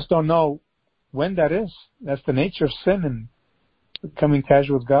 We just don't know when that is. That's the nature of sin and becoming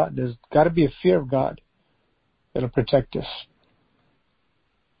casual with God. There's got to be a fear of God that'll protect us.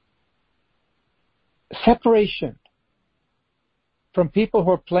 Separation from people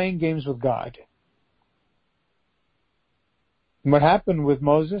who are playing games with God. And what happened with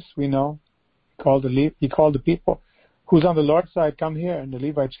Moses, we know. He called the people. Who's on the Lord's side, come here. And the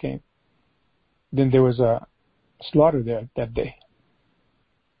Levites came. Then there was a slaughter there that day.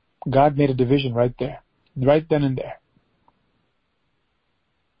 God made a division right there. Right then and there.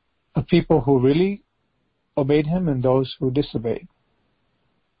 Of people who really obeyed him and those who disobeyed.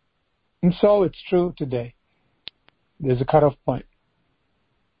 And so it's true today. There's a cutoff point.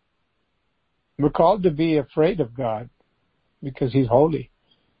 We're called to be afraid of God because he's holy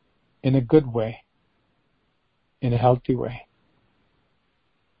in a good way, in a healthy way.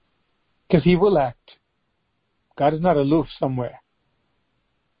 Because he will act. God is not aloof somewhere,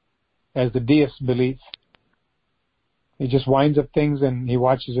 as the deists believe. He just winds up things and he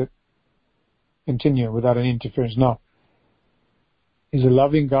watches it continue without any interference. No. He's a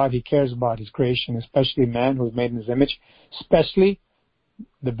loving God. He cares about His creation, especially man who is made in His image, especially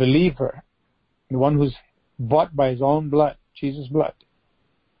the believer, the one who's bought by His own blood, Jesus' blood.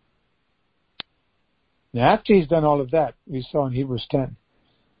 Now, after He's done all of that, we saw in Hebrews 10,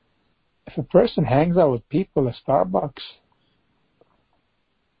 if a person hangs out with people at Starbucks,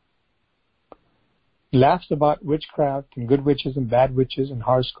 laughs about witchcraft and good witches and bad witches and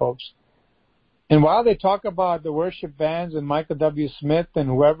horoscopes, and while they talk about the worship bands and Michael W. Smith and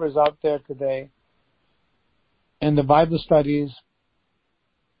whoever is out there today, and the Bible studies,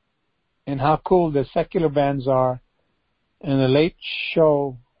 and how cool the secular bands are, and the late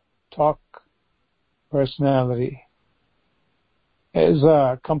show talk personality, is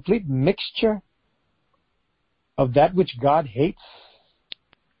a complete mixture of that which God hates.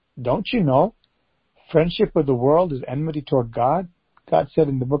 Don't you know? Friendship with the world is enmity toward God, God said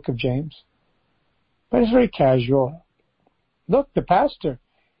in the book of James. But it's very casual. Look, the pastor,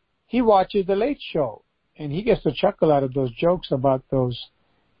 he watches the late show, and he gets a chuckle out of those jokes about those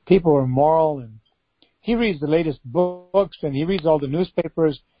people who are immoral, and he reads the latest books, and he reads all the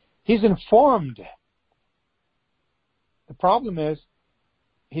newspapers. He's informed. The problem is,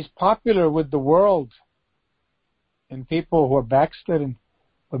 he's popular with the world and people who are backslidden,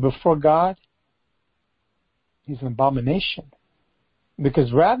 but before God, he's an abomination.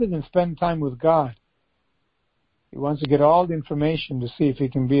 Because rather than spend time with God, he wants to get all the information to see if he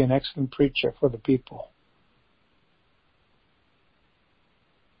can be an excellent preacher for the people.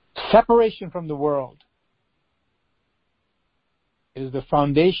 Separation from the world is the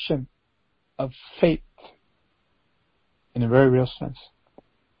foundation of faith in a very real sense.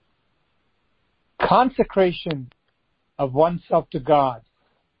 Consecration of oneself to God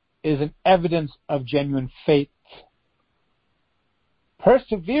is an evidence of genuine faith.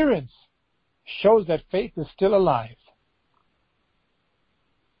 Perseverance shows that faith is still alive.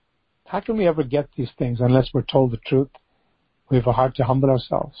 How can we ever get these things unless we're told the truth? We have a heart to humble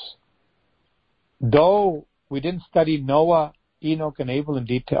ourselves. Though we didn't study Noah, Enoch, and Abel in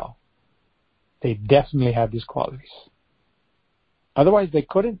detail, they definitely had these qualities. Otherwise, they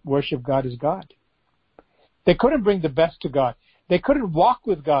couldn't worship God as God. They couldn't bring the best to God. They couldn't walk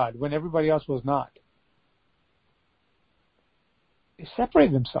with God when everybody else was not. They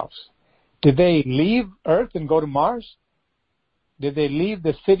separated themselves. Did they leave Earth and go to Mars? Did they leave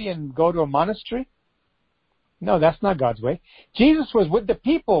the city and go to a monastery? No, that's not God's way. Jesus was with the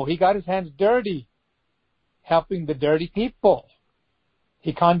people. He got his hands dirty, helping the dirty people.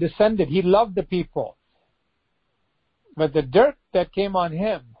 He condescended. He loved the people. But the dirt that came on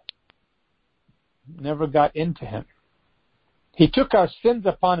him never got into him. He took our sins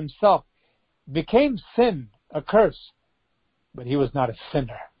upon himself, became sin, a curse, but he was not a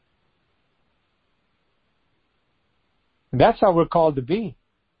sinner. And that's how we're called to be.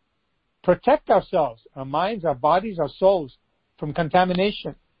 Protect ourselves, our minds, our bodies, our souls from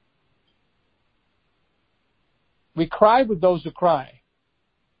contamination. We cry with those who cry.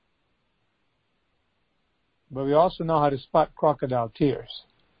 But we also know how to spot crocodile tears.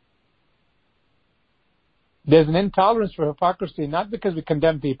 There's an intolerance for hypocrisy, not because we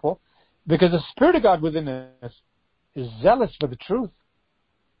condemn people, because the Spirit of God within us is zealous for the truth.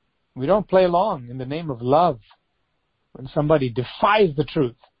 We don't play along in the name of love. When somebody defies the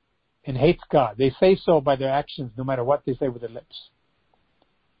truth and hates God, they say so by their actions, no matter what they say with their lips.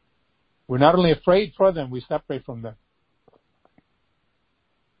 We're not only afraid for them, we separate from them.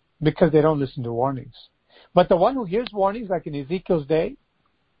 Because they don't listen to warnings. But the one who hears warnings, like in Ezekiel's day,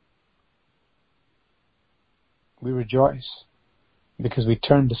 we rejoice because we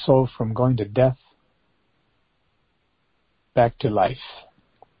turn the soul from going to death back to life.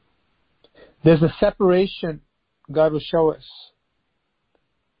 There's a separation God will show us.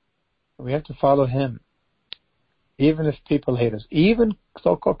 We have to follow Him, even if people hate us, even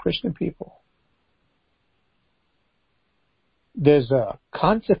so-called Christian people. There's a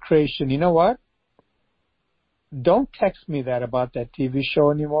consecration. You know what? Don't text me that about that TV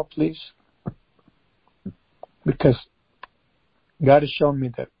show anymore, please. Because God has shown me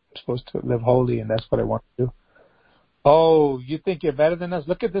that I'm supposed to live holy, and that's what I want to do. Oh, you think you're better than us?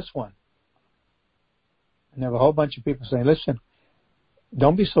 Look at this one. And there have a whole bunch of people saying, listen,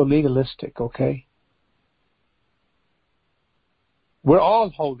 don't be so legalistic, okay? We're all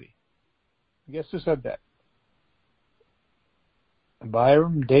holy. Guess who said that?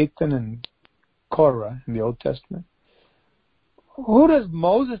 Abiram, Dathan, and Korah in the Old Testament. Who does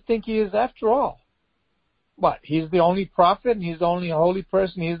Moses think he is after all? What, he's the only prophet and he's the only holy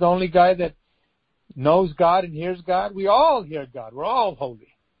person? He's the only guy that knows God and hears God? We all hear God. We're all holy.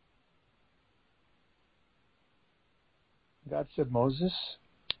 God said, Moses,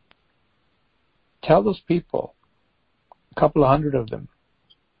 tell those people, a couple of hundred of them,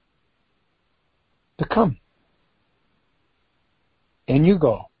 to come. And you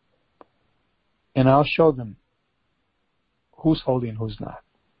go. And I'll show them who's holy and who's not.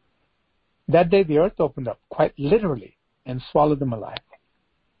 That day the earth opened up, quite literally, and swallowed them alive.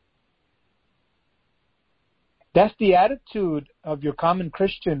 That's the attitude of your common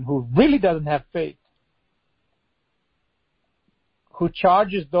Christian who really doesn't have faith, who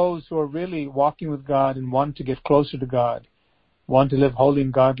charges those who are really walking with God and want to get closer to God, want to live holy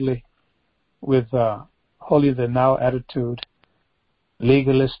and godly with holier than now attitude,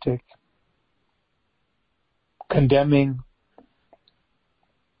 legalistic, condemning,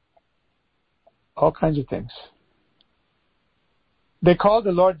 all kinds of things. They called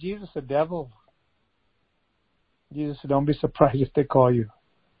the Lord Jesus a devil. Jesus said, don't be surprised if they call you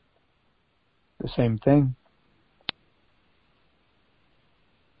the same thing.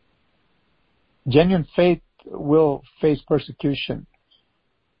 Genuine faith will face persecution.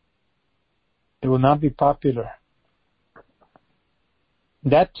 It will not be popular.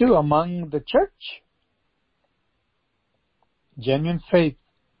 That too among the church. Genuine faith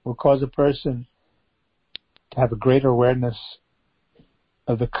will cause a person to have a greater awareness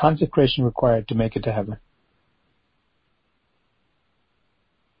of the consecration required to make it to heaven.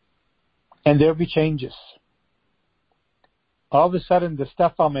 And there will be changes. All of a sudden, the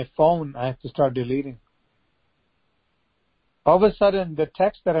stuff on my phone, I have to start deleting. All of a sudden, the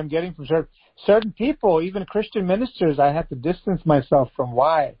text that I'm getting from certain people, even Christian ministers, I have to distance myself from.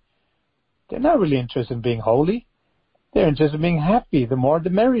 Why? They're not really interested in being holy. They're interested in being happy. The more, the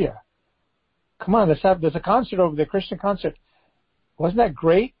merrier. Come on, there's a concert over there, Christian concert. Wasn't that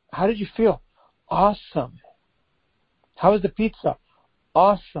great? How did you feel? Awesome. How was the pizza?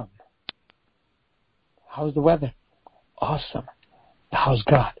 Awesome. How was the weather? Awesome. How's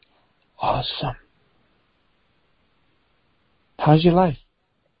God? Awesome. How's your life?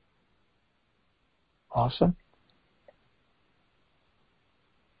 Awesome.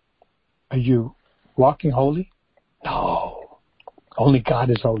 Are you walking holy? No. Only God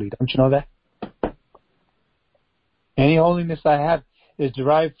is holy. Don't you know that? Any holiness I have is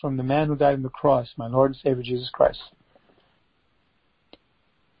derived from the man who died on the cross, my Lord and Savior Jesus Christ.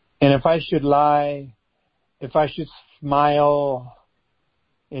 And if I should lie, if I should smile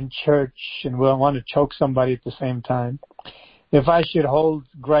in church and want to choke somebody at the same time, if I should hold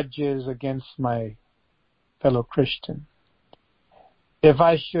grudges against my fellow Christian, if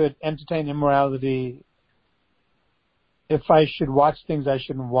I should entertain immorality, if I should watch things I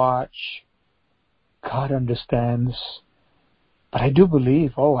shouldn't watch, God understands. But I do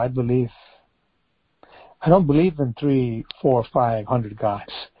believe, I believe. I don't believe in 300, 400, 500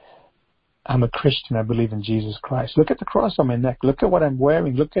 gods. I'm a Christian. I believe in Jesus Christ. Look at the cross on my neck. Look at what I'm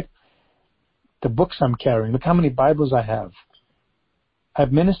wearing. Look at the books I'm carrying. Look how many Bibles I have.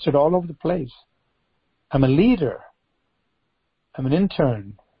 I've ministered all over the place. I'm a leader. I'm an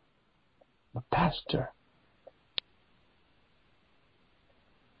intern. I'm a pastor.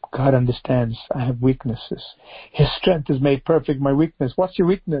 God understands I have weaknesses. His strength is made perfect my weakness. What's your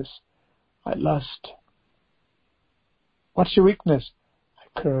weakness? I lust. What's your weakness?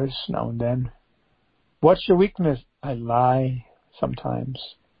 I curse now and then. What's your weakness? I lie sometimes.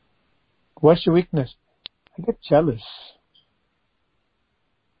 What's your weakness? I get jealous.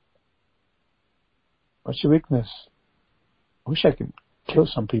 What's your weakness? I wish I could kill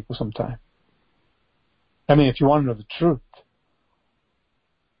some people sometime. I mean, if you want to know the truth,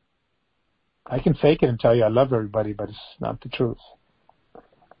 I can fake it and tell you I love everybody, but it's not the truth.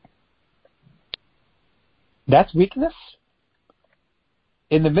 That's weakness,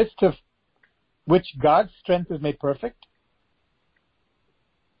 in the midst of which God's strength is made perfect.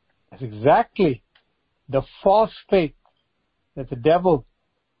 That's exactly the false faith that the devil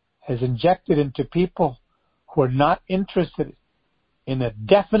has injected into people who are not interested in a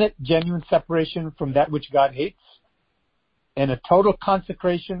definite, genuine separation from that which God hates, and a total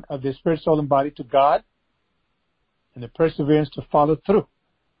consecration of their spirit, soul, and body to God, and the perseverance to follow through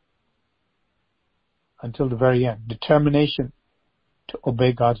until the very end. Determination to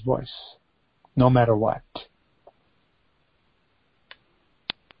obey God's voice, no matter what.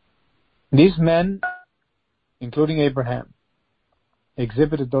 These men, including Abraham,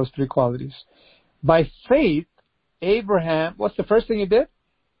 exhibited those three qualities. By faith, Abraham, what's the first thing he did?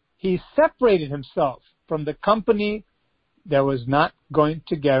 He separated himself from the company that was not going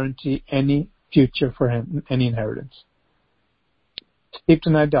to guarantee any future for him, any inheritance. Steeped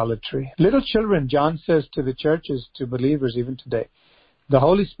in idolatry. Little children, John says to the churches, to believers even today, the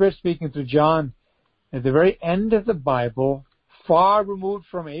Holy Spirit speaking through John At the very end of the Bible, far removed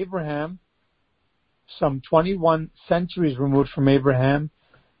from Abraham, some 21 centuries removed from Abraham,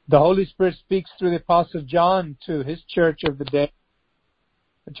 the Holy Spirit speaks through the Apostle John to his church of the day,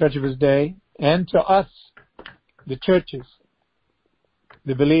 the church of his day, and to us, the churches,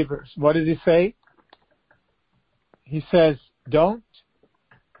 the believers. What does he say? He says, don't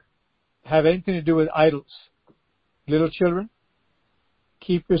have anything to do with idols. Little children,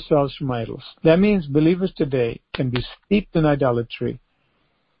 keep yourselves from idols. That means believers today can be steeped in idolatry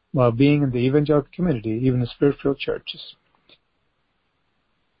while being in the evangelical community, even the spirit-filled churches.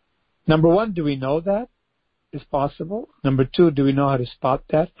 Number one, do we know that is possible? Number two, do we know how to spot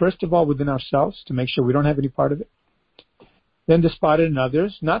that? First of all, within ourselves, to make sure we don't have any part of it. Then to spot it in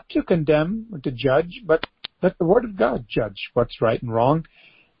others, not to condemn or to judge, but let the Word of God judge what's right and wrong,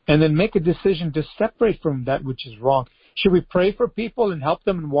 and then make a decision to separate from that which is wrong. Should we pray for people and help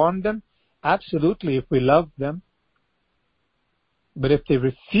them and warn them? Absolutely, if we love them. But if they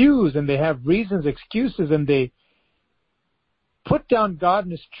refuse and they have reasons, excuses, and they put down God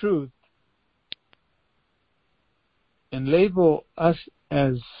and His truth and label us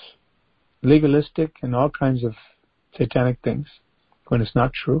as legalistic and all kinds of satanic things when it's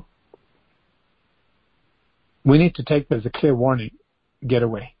not true, we need to take that as a clear warning. Get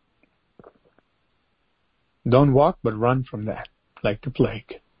away. Don't walk, but run from that, like the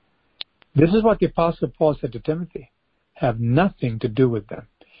plague. This is what the Apostle Paul said to Timothy. Have nothing to do with them.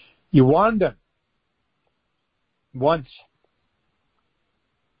 You warned them once.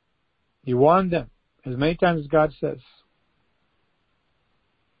 You warned them as many times as God says.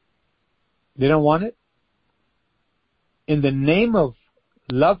 They don't want it. In the name of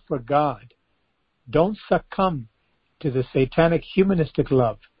love for God, don't succumb to the satanic humanistic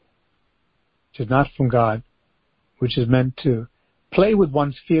love, which is not from God, which is meant to play with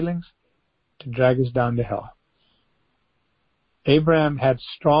one's feelings to drag us down to hell. Abraham had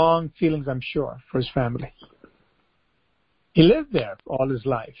strong feelings, I'm sure, for his family. He lived there all his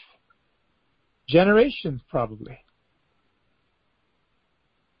life. Generations, probably.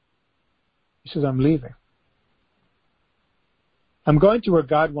 He says, I'm leaving. I'm going to where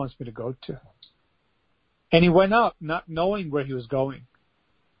God wants me to go to. And he went out not knowing where he was going.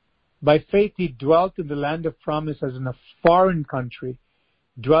 By faith, he dwelt in the land of promise as in a foreign country,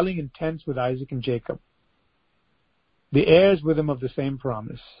 dwelling in tents with Isaac and Jacob, the heirs with him of the same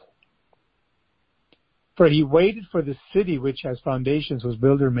promise. For he waited for the city which has foundations, whose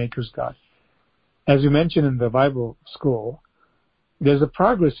builder and maker's God. As we mentioned in the Bible school, there's a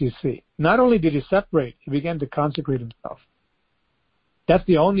progress you see. Not only did he separate, he began to consecrate himself. That's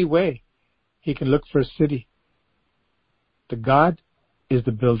the only way he can look for a city. The God is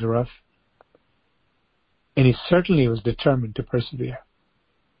the builder of. And he certainly was determined to persevere.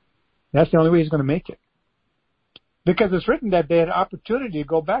 That's the only way he's going to make it. Because it's written that they had opportunity to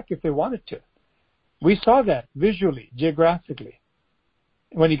go back if they wanted to. We saw that visually, geographically.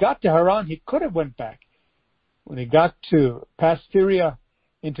 When he got to Haran, he could have went back. When he got to past Syria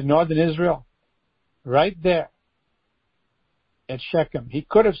into northern Israel, right there at Shechem, he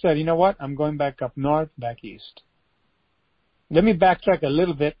could have said, you know what, I'm going back up north, back east. Let me backtrack a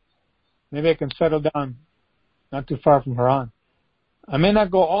little bit. Maybe I can settle down not too far from Haran. I may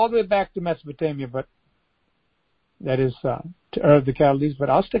not go all the way back to Mesopotamia, but that is to Ur of the Chaldees, but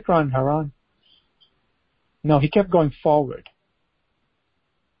I'll stick around Haran. No, he kept going forward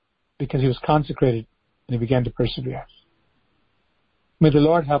because he was consecrated and he began to persevere. May the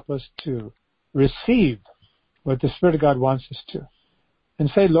Lord help us to receive what the Spirit of God wants us to. And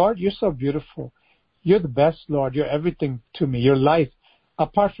say, Lord, you're so beautiful. You're the best, Lord. You're everything to me. Your life.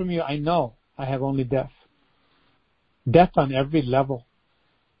 Apart from you, I know I have only death. Death on every level.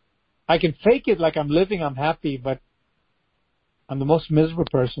 I can fake it like I'm living, I'm happy, but I'm the most miserable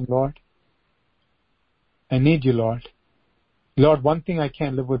person, Lord. I need you, Lord. Lord, one thing I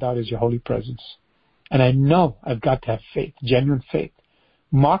can't live without is your holy presence. And I know I've got to have faith, genuine faith,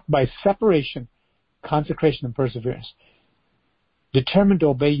 marked by separation, consecration, and perseverance. Determined to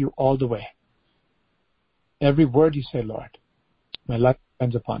obey you all the way. Every word you say, Lord, my life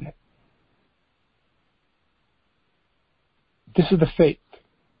depends upon it. This is the faith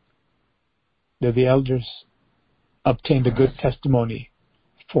that the elders obtained a good testimony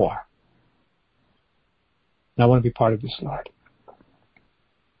for. And I want to be part of this, Lord.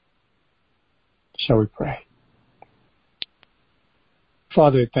 Shall we pray?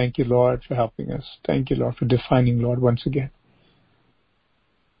 Father, thank you, Lord, for helping us. Thank you, Lord, for defining, Lord, once again,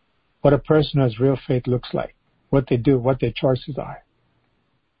 what a person who has real faith looks like, what they do, what their choices are,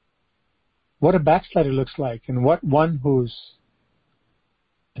 what a backslider looks like, and what one who's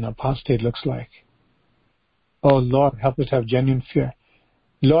an apostate looks like. Oh, Lord, help us have genuine fear.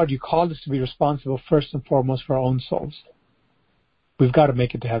 Lord, you called us to be responsible first and foremost for our own souls. We've got to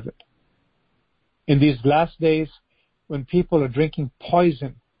make it to heaven. In these last days, when people are drinking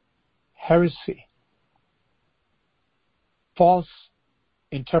poison, heresy, false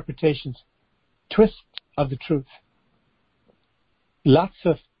interpretations, twists of the truth, lots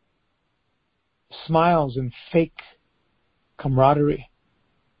of smiles and fake camaraderie,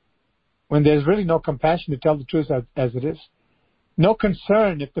 when there's really no compassion to tell the truth as it is, no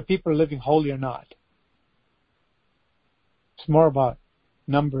concern if the people are living holy or not. It's more about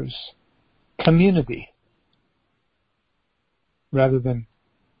numbers, community, rather than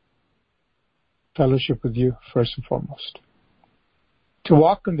fellowship with you first and foremost. To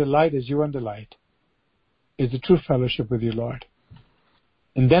walk in the light as you are in the light is the true fellowship with you, Lord.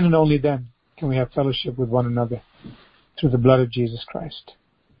 And then and only then can we have fellowship with one another through the blood of Jesus Christ.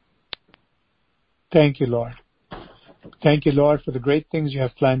 Thank you, Lord. Thank you, Lord, for the great things you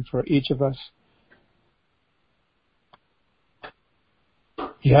have planned for each of us.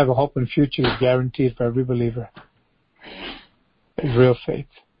 You have a hope and future that's guaranteed for every believer. It's real faith.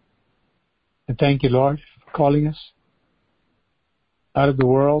 And thank you, Lord, for calling us out of the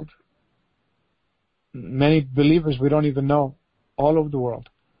world. Many believers we don't even know all over the world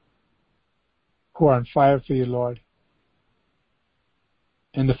who are on fire for you, Lord.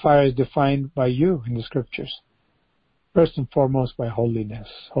 And the fire is defined by you in the Scriptures. First and foremost by holiness,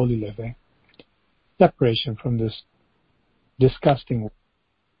 holy living. Separation from this disgusting,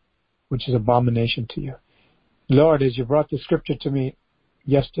 which is abomination to you. Lord, as you brought the Scripture to me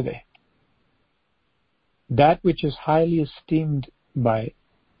yesterday, that which is highly esteemed by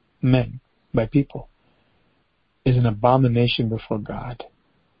men, by people, is an abomination before God.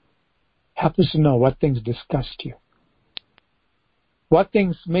 Help us to know what things disgust you. What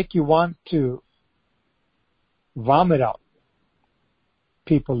things make you want to vomit out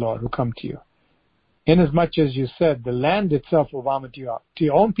people, Lord, who come to you. Inasmuch as you said, the land itself will vomit you out. To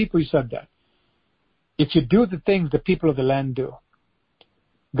your own people you said that. If you do the things the people of the land do,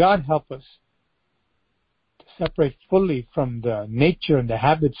 God help us to separate fully from the nature and the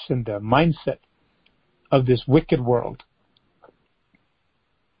habits and the mindset of this wicked world,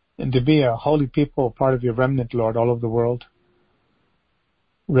 and to be a holy people, part of your remnant, Lord, all over the world,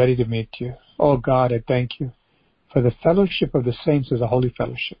 ready to meet you. Oh God, I thank you for the fellowship of the saints as a holy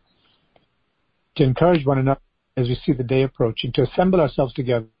fellowship, to encourage one another as we see the day approaching, to assemble ourselves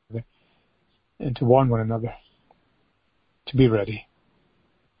together and to warn one another, to be ready.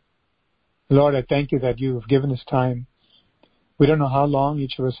 Lord, I thank you that you have given us time. We don't know how long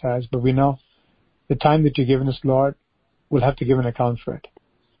each of us has, but we know the time that you've given us, Lord, we'll have to give an account for it.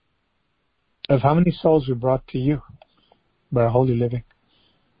 Of how many souls we brought to you by our holy living,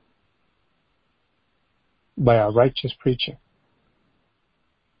 by our righteous preaching,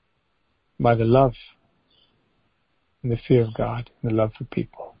 by the love and the fear of God and the love for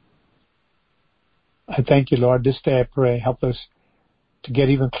people. I thank you, Lord. This day I pray, help us to get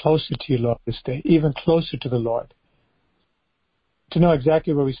even closer to you, Lord, this day, even closer to the Lord, to know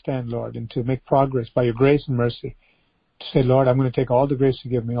exactly where we stand, Lord, and to make progress by your grace and mercy, to say, Lord, I'm going to take all the grace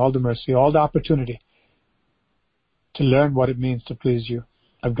you give me, all the mercy, all the opportunity to learn what it means to please you.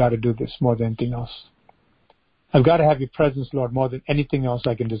 I've got to do this more than anything else. I've got to have your presence, Lord, more than anything else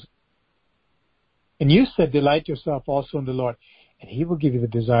I can desire. And you said, delight yourself also in the Lord, and he will give you the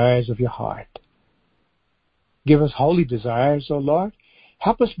desires of your heart. Give us holy desires, O Lord.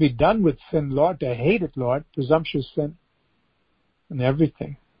 Help us be done with sin, Lord, to hate it, Lord, presumptuous sin, and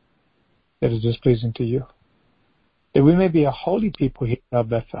everything that is displeasing to you. That we may be a holy people here at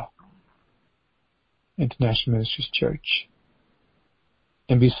Bethel International Ministries Church,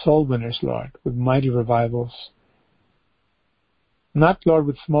 and be soul winners, Lord, with mighty revivals. Not, Lord,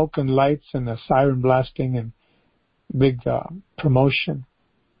 with smoke and lights and a siren blasting and big promotion.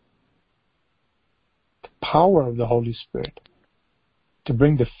 The power of the Holy Spirit to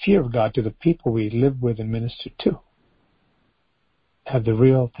bring the fear of God to the people we live with and minister to. Have the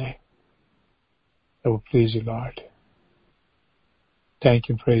real thing that will please you, Lord. Thank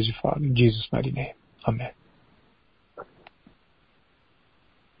you and praise you, Father, in Jesus' mighty name. Amen.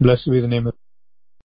 Blessed be the name of